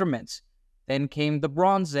instruments. Then came the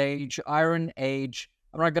Bronze Age, Iron Age.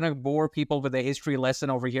 I'm not going to bore people with a history lesson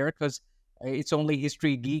over here because it's only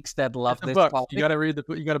history geeks that love this topic. You got to read the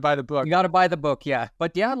book. You got to buy the book. You got to buy the book, yeah.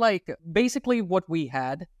 But yeah, basically what we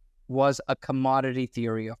had was a commodity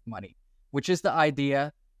theory of money, which is the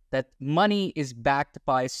idea that money is backed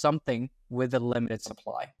by something with a limited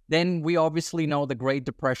supply. Then we obviously know the Great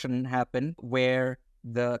Depression happened, where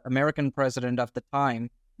the American president of the time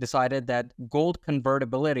decided that gold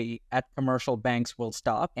convertibility at commercial banks will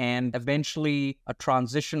stop, and eventually a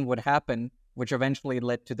transition would happen, which eventually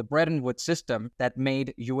led to the Bretton Woods system that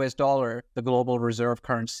made US dollar the global reserve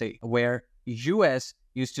currency, where US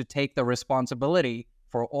used to take the responsibility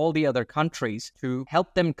for all the other countries to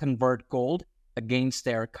help them convert gold against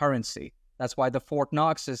their currency. That's why the Fort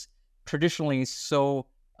Knox is traditionally so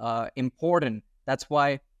important. That's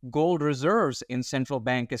why gold reserves in central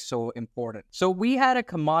bank is so important. So we had a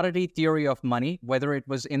commodity theory of money, whether it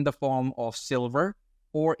was in the form of silver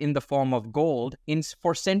or in the form of gold,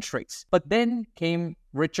 for centuries. But then came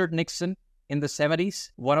Richard Nixon in the 70s,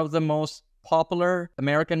 one of the most popular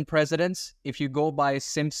American presidents, if you go by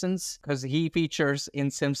Simpsons, because he features in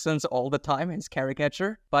Simpsons all the time, his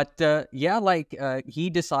caricature. But he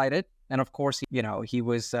decided, and of course, he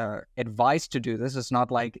was advised to do this. It's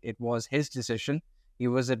not like it was his decision. He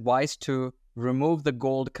was advised to remove the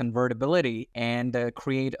gold convertibility and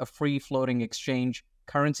create a free-floating exchange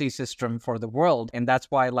currency system for the world. And that's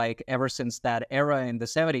why, ever since that era in the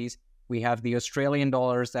 70s, we have the Australian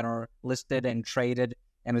dollars that are listed and traded,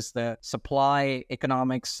 and it's the supply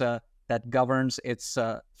economics that governs its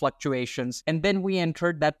fluctuations. And then we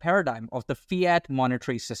entered that paradigm of the fiat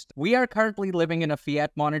monetary system. We are currently living in a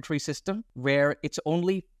fiat monetary system where it's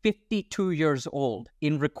only 52 years old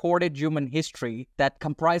in recorded human history that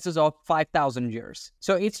comprises of 5,000 years.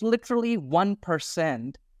 So it's literally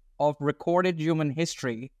 1% of recorded human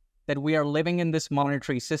history that we are living in this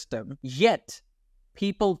monetary system. Yet,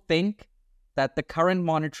 people think that the current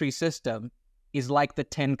monetary system is like the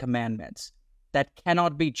 10 commandments that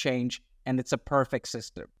cannot be changed, and it's a perfect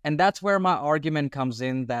system. And that's where my argument comes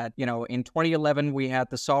in that, in 2011, we had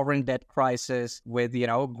the sovereign debt crisis with,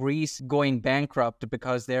 Greece going bankrupt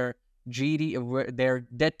because their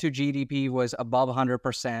debt to GDP was above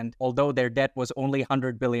 100%, although their debt was only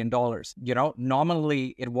 $100 billion.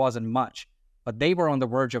 Nominally, it wasn't much, but they were on the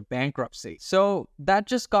verge of bankruptcy. So that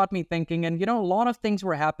just got me thinking, and, a lot of things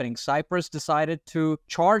were happening. Cyprus decided to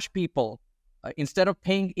charge people. Instead of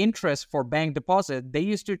paying interest for bank deposit, they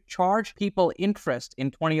used to charge people interest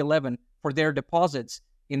in 2011 for their deposits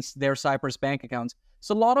in their Cyprus bank accounts.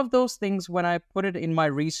 So a lot of those things, when I put it in my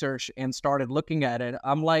research and started looking at it,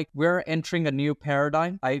 I'm like, we're entering a new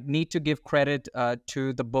paradigm. I need to give credit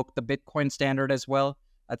to the book, The Bitcoin Standard, as well.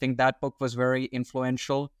 I think that book was very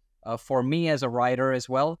influential for me as a writer as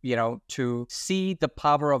well, to see the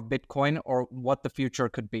power of Bitcoin or what the future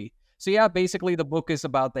could be. So yeah, basically the book is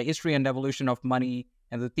about the history and evolution of money.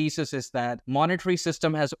 And the thesis is that monetary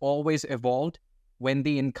system has always evolved when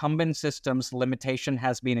the incumbent system's limitation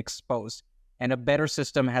has been exposed and a better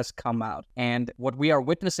system has come out. And what we are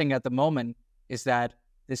witnessing at the moment is that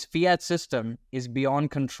this fiat system is beyond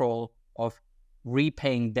control of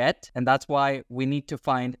repaying debt. And that's why we need to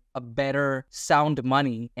find a better sound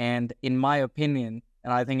money. And in my opinion,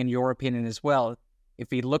 and I think in your opinion as well, if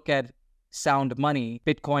we look at sound money,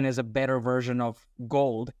 Bitcoin is a better version of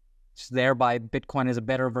gold. So thereby, Bitcoin is a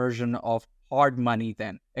better version of hard money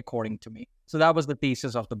then, according to me. So that was the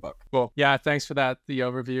thesis of the book. Cool. Yeah, thanks for that, the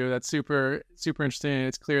overview. That's super, super interesting.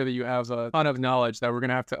 It's clear that you have a ton of knowledge that we're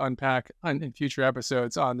going to have to unpack in future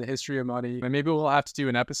episodes on the history of money. And maybe we'll have to do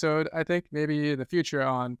an episode, I think, maybe in the future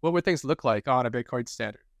on what would things look like on a Bitcoin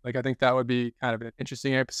standard. I think that would be kind of an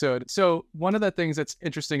interesting episode. So one of the things that's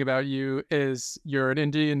interesting about you is you're an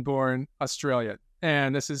Indian-born Australian.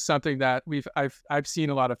 And this is something that I've seen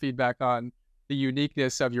a lot of feedback on the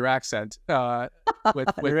uniqueness of your accent with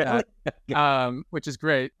Really? that, which is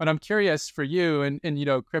great. But I'm curious for you, and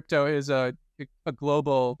crypto is a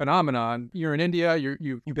global phenomenon. You're in India.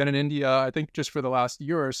 You've been in India, I think, just for the last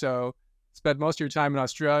year or so. Spent most of your time in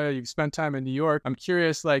Australia. You've spent time in New York. I'm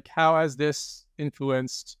curious, how has this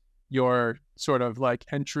influenced your sort of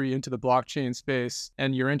entry into the blockchain space,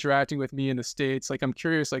 and you're interacting with me in the States? I'm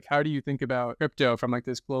curious, how do you think about crypto from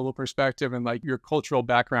this global perspective and your cultural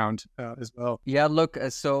background as well? Yeah, look,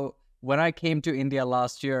 so when I came to India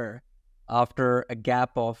last year, after a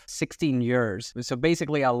gap of 16 years. So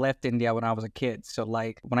basically, I left India when I was a kid. So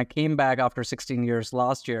when I came back after 16 years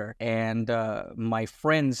last year, and my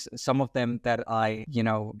friends, some of them that I,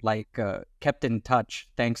 kept in touch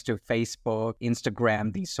thanks to Facebook,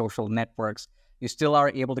 Instagram, these social networks, you still are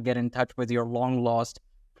able to get in touch with your long lost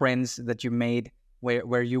friends that you made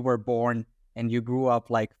where you were born and you grew up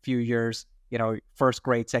few years, first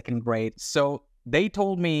grade, second grade. So they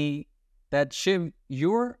told me that, Shiv,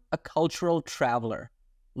 you're a cultural traveler.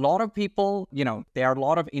 A lot of people, there are a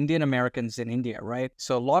lot of Indian Americans in India, right?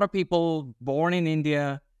 So a lot of people born in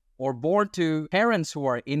India or born to parents who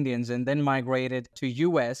are Indians and then migrated to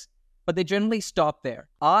US, but they generally stop there.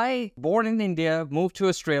 I, born in India, moved to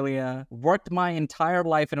Australia, worked my entire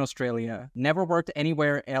life in Australia, never worked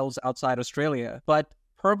anywhere else outside Australia, but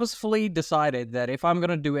purposefully decided that if I'm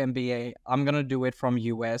going to do MBA, I'm going to do it from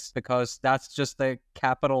US because that's just the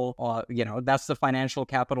capital, that's the financial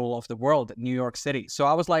capital of the world, New York City. So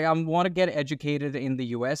I was like, I want to get educated in the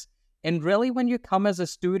US. And really, when you come as a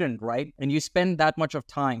student, right, and you spend that much of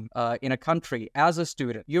time in a country as a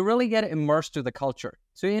student, you really get immersed to the culture.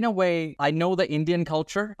 So in a way, I know the Indian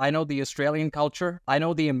culture, I know the Australian culture, I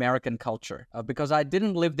know the American culture because I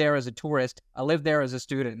didn't live there as a tourist. I lived there as a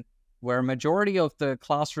student, where a majority of the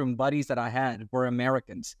classroom buddies that I had were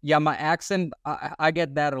Americans. Yeah, my accent, I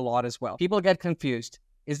get that a lot as well. People get confused.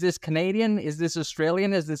 Is this Canadian? Is this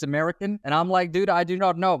Australian? Is this American? And I'm like, dude, I do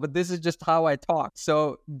not know, but this is just how I talk.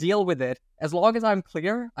 So deal with it. As long as I'm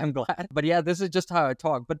clear, I'm glad. But yeah, this is just how I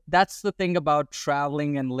talk. But that's the thing about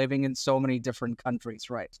traveling and living in so many different countries,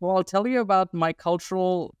 right? So I'll tell you about my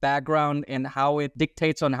cultural background and how it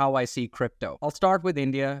dictates on how I see crypto. I'll start with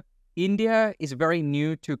India. India is very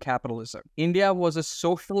new to capitalism. India was a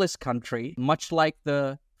socialist country, much like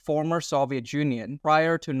the former Soviet Union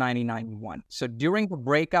prior to 1991. So during the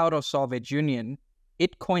breakout of Soviet Union,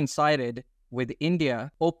 it coincided with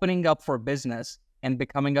India opening up for business and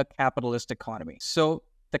becoming a capitalist economy. So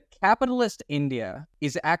the capitalist India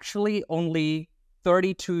is actually only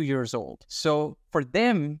 32 years old. So for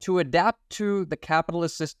them to adapt to the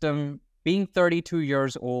capitalist system, being 32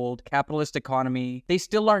 years old, capitalist economy, they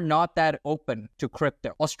still are not that open to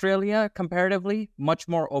crypto. Australia, comparatively, much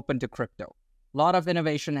more open to crypto. A lot of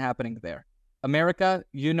innovation happening there. America,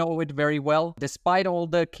 you know it very well. Despite all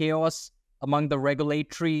the chaos among the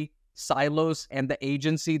regulatory silos and the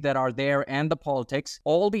agency that are there and the politics,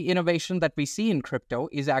 all the innovation that we see in crypto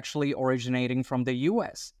is actually originating from the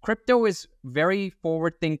US. Crypto is very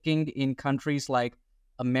forward thinking in countries like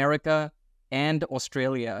America and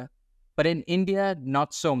Australia, but in India,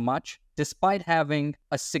 not so much, despite having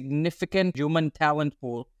a significant human talent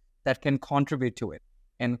pool that can contribute to it.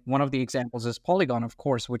 And one of the examples is Polygon, of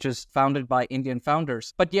course, which is founded by Indian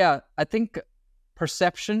founders. But yeah, I think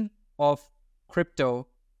perception of crypto,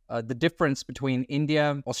 the difference between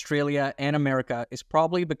India, Australia, and America is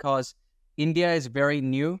probably because India is very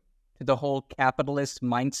new to the whole capitalist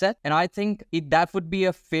mindset. And I think that would be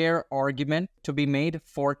a fair argument to be made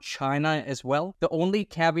for China as well. The only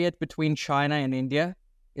caveat between China and India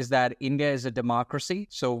is that India is a democracy.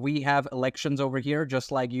 So we have elections over here,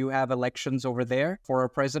 just like you have elections over there for a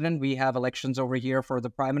president. We have elections over here for the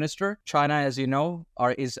prime minister. China, as you know,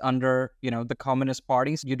 is under, the communist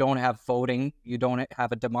parties. You don't have voting. You don't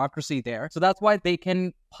have a democracy there. So that's why they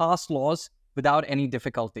can pass laws without any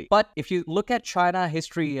difficulty. But if you look at China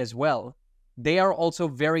history as well, they are also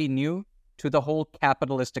very new to the whole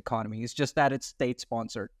capitalist economy. It's just that it's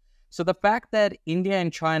state-sponsored. So the fact that India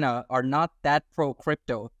and China are not that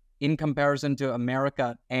pro-crypto in comparison to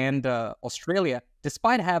America and Australia,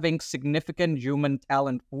 despite having significant human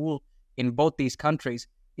talent pool in both these countries,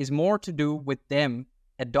 is more to do with them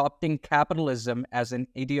adopting capitalism as an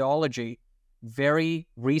ideology very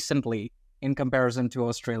recently in comparison to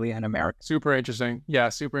Australia and America. Super interesting. Yeah,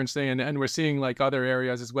 super interesting. And we're seeing like other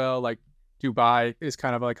areas as well, like Dubai is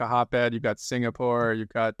kind of like a hotbed. You've got Singapore, you've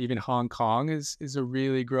got even Hong Kong is a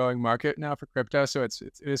really growing market now for crypto. So it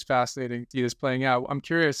is fascinating to see this playing out. I'm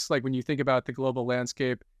curious, like when you think about the global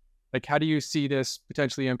landscape, like how do you see this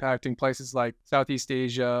potentially impacting places like Southeast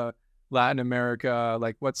Asia, Latin America?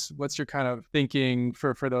 Like what's your kind of thinking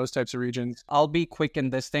for those types of regions? I'll be quick in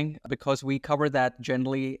this thing because we cover that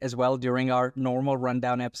generally as well during our normal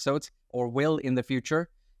rundown episodes, or will in the future.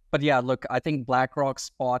 But yeah, look, I think BlackRock's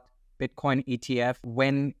Spot Bitcoin ETF,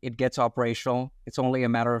 when it gets operational, it's only a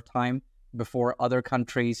matter of time before other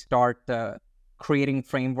countries start creating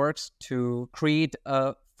frameworks to create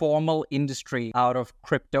a formal industry out of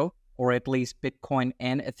crypto, or at least Bitcoin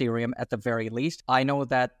and Ethereum at the very least. I know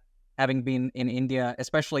that having been in India,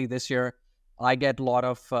 especially this year, I get a lot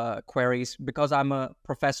of queries because I'm a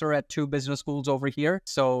professor at 2 business schools over here.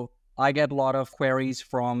 So I get a lot of queries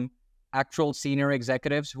from actual senior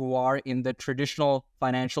executives who are in the traditional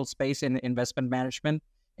financial space in investment management,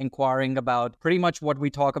 inquiring about pretty much what we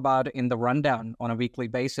talk about in the rundown on a weekly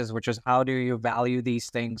basis, which is how do you value these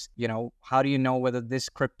things? How do you know whether this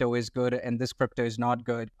crypto is good and this crypto is not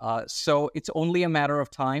good? So it's only a matter of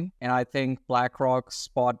time. And I think BlackRock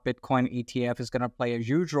Spot Bitcoin ETF is going to play a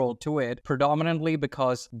huge role to it, predominantly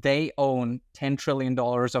because they own $10 trillion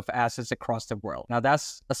of assets across the world. Now,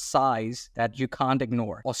 that's a size that you can't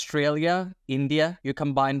ignore. Australia, India, you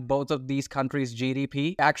combine both of these countries'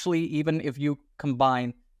 GDP. Actually, even if you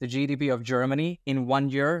combine the GDP of Germany in 1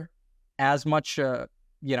 year, as much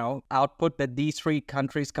output that these 3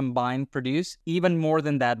 countries combined produce, even more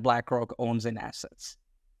than that BlackRock owns in assets.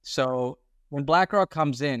 So when BlackRock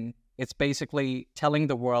comes in, it's basically telling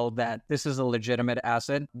the world that this is a legitimate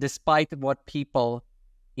asset, despite what people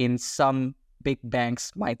in some big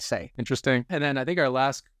banks might say. Interesting. And then I think our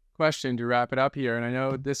last question to wrap it up here, and I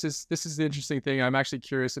know this is the interesting thing. I'm actually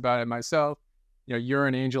curious about it myself. You're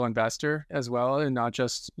an angel investor as well, and not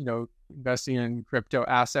just, investing in crypto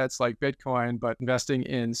assets like Bitcoin, but investing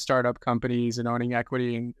in startup companies and owning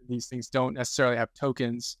equity. And these things don't necessarily have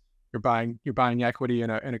tokens. You're buying equity in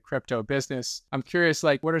a crypto business. I'm curious,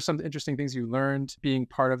 like, what are some interesting things you learned being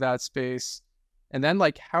part of that space? And then,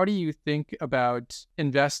 like, how do you think about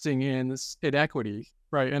investing in equity,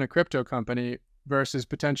 right, in a crypto company versus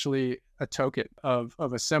potentially a token of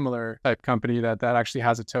a similar type company that actually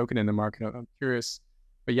has a token in the market? I'm curious.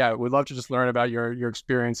 But yeah, we'd love to just learn about your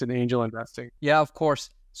experience in angel investing. Yeah, of course.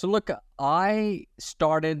 So look, I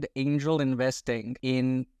started angel investing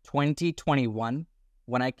in 2021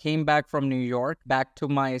 when I came back from New York, back to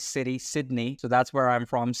my city, Sydney. So that's where I'm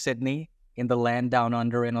from, Sydney, in the land down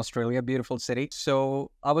under in Australia, beautiful city.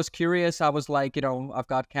 So I was curious. I was like, I've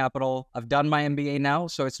got capital. I've done my MBA now.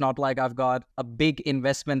 So it's not like I've got a big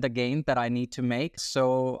investment again that I need to make.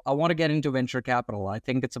 So I want to get into venture capital. I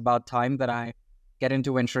think it's about time that I get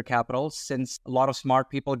into venture capital, since a lot of smart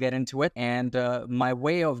people get into it. And my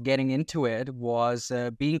way of getting into it was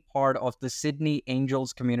being part of the Sydney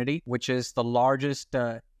Angels community, which is the largest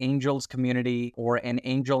angels community or an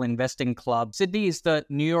angel investing club. Sydney is the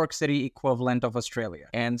New York City equivalent of Australia.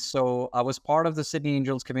 And so I was part of the Sydney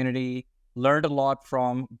Angels community Learned a lot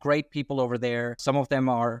from great people over there. Some of them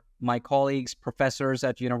are my colleagues, professors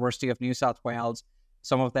at University of New South Wales.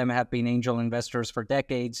 Some of them have been angel investors for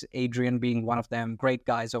decades, Adrian being one of them, great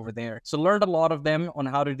guys over there. So learned a lot of them on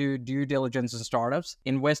how to do due diligence in startups,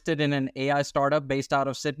 invested in an AI startup based out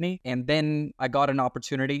of Sydney. And then I got an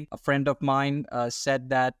opportunity. A friend of mine said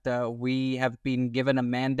that we have been given a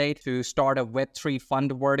mandate to start a Web3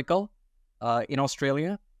 fund vertical in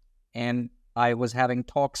Australia. And I was having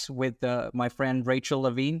talks with my friend Rachel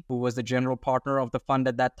Levine, who was the general partner of the fund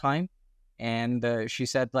at that time. And she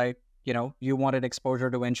said, like, you wanted exposure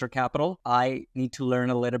to venture capital. I need to learn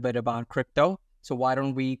a little bit about crypto. So why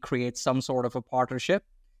don't we create some sort of a partnership?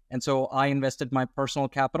 And so I invested my personal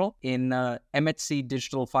capital in MHC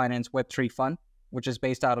Digital Finance Web3 Fund, which is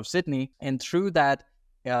based out of Sydney. And through that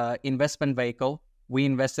investment vehicle, we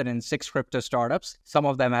invested in 6 crypto startups. Some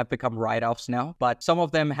of them have become write-offs now, but some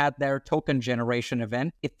of them had their token generation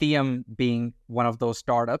event, Ethereum being one of those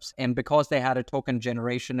startups. And because they had a token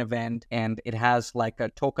generation event and it has like a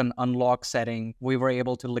token unlock setting, we were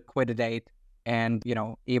able to liquidate and,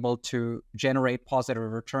 able to generate positive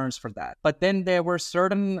returns for that. But then there were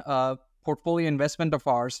certain portfolio investment of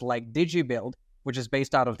ours like DigiBuild, which is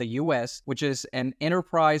based out of the US, which is an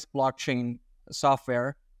enterprise blockchain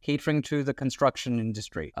software catering to the construction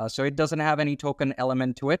industry. So it doesn't have any token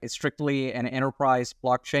element to it. It's strictly an enterprise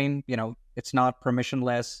blockchain. It's not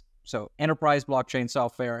permissionless. So enterprise blockchain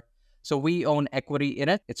software. So we own equity in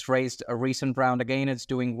it. It's raised a recent round again. It's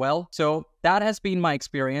doing well. So that has been my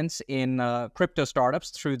experience in crypto startups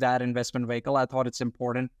through that investment vehicle. I thought it's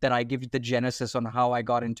important that I give you the genesis on how I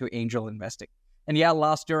got into angel investing. And yeah,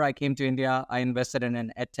 last year I came to India. I invested in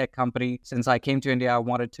an edtech company. Since I came to India, I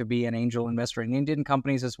wanted to be an angel investor in Indian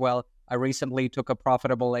companies as well. I recently took a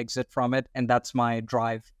profitable exit from it. And that's my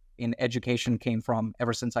drive in education came from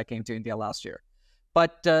ever since I came to India last year.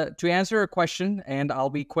 But to answer your question, and I'll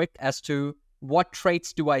be quick as to what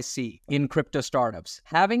traits do I see in crypto startups?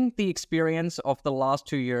 Having the experience of the last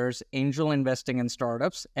 2 years, angel investing in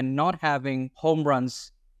startups and not having home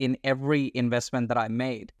runs in every investment that I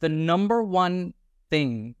made. The number one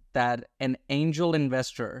thing that an angel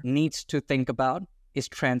investor needs to think about is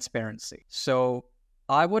transparency. So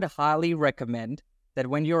I would highly recommend that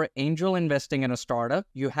when you're angel investing in a startup,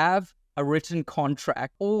 you have a written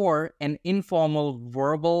contract or an informal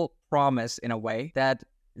verbal promise in a way that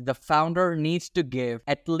the founder needs to give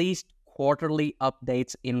at least quarterly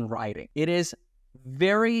updates in writing. It is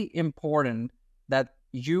very important that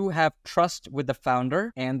you have trust with the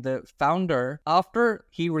founder, and the founder, after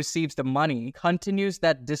he receives the money, continues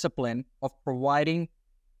that discipline of providing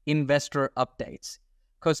investor updates.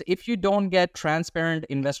 Because if you don't get transparent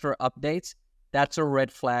investor updates, that's a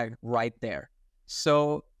red flag right there.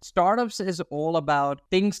 So startups is all about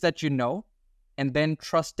things that you know, and then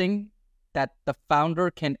trusting that the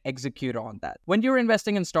founder can execute on that. When you're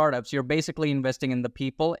investing in startups, you're basically investing in the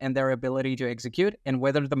people and their ability to execute, and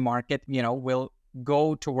whether the market, will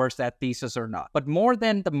go towards that thesis or not. But more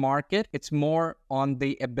than the market, it's more on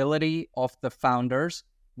the ability of the founders,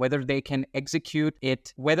 whether they can execute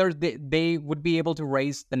it, whether they would be able to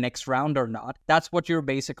raise the next round or not. That's what you're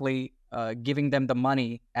basically giving them the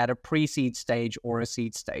money at a pre-seed stage or a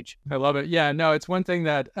seed stage. I love it. Yeah, no, it's one thing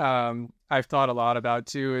that I've thought a lot about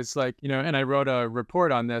too, is like, and I wrote a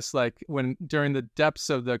report on this, like when during the depths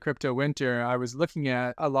of the crypto winter, I was looking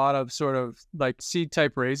at a lot of sort of like seed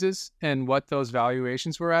type raises and what those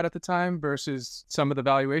valuations were at the time versus some of the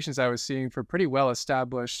valuations I was seeing for pretty well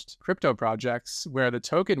established crypto projects where the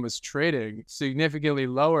token was trading significantly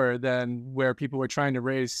lower than where people were trying to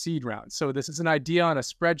raise seed rounds. So this is an idea on a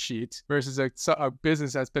spreadsheet versus a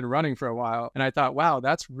business that's been running for a while. And I thought, wow,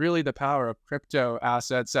 that's really the power of crypto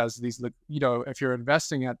assets as these, if you're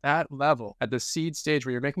investing at that level, at the seed stage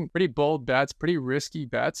where you're making pretty bold bets, pretty risky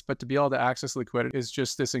bets, but to be able to access liquidity is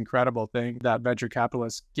just this incredible thing that venture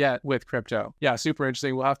capitalists get with crypto. Yeah, super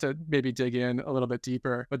interesting. We'll have to maybe dig in a little bit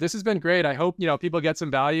deeper, but this has been great. I hope, people get some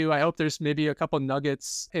value. I hope there's maybe a couple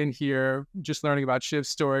nuggets in here, just learning about Shiv's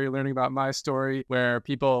story, learning about my story, where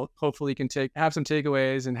people hopefully can have some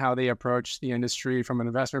takeaways in how they approach the industry from an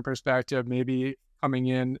investment perspective, maybe coming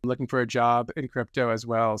in, looking for a job in crypto as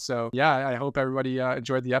well. So yeah, I hope everybody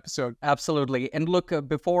enjoyed the episode. Absolutely. And look,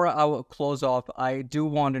 before I close off, I do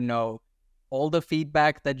want to know all the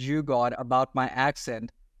feedback that you got about my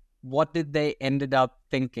accent. What did they ended up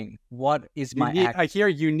thinking? What is my accent? I hear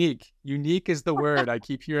unique. Unique is the word I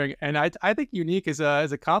keep hearing. And I think unique is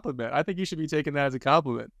a compliment. I think you should be taking that as a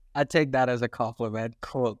compliment. I take that as a compliment.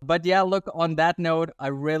 Cool. But yeah, look, on that note, I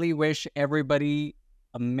really wish everybody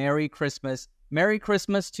a Merry Christmas, Merry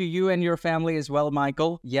Christmas to you and your family as well,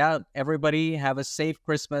 Michael. Yeah, everybody have a safe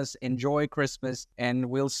Christmas, enjoy Christmas, and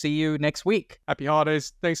we'll see you next week. Happy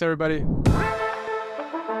holidays. Thanks, everybody.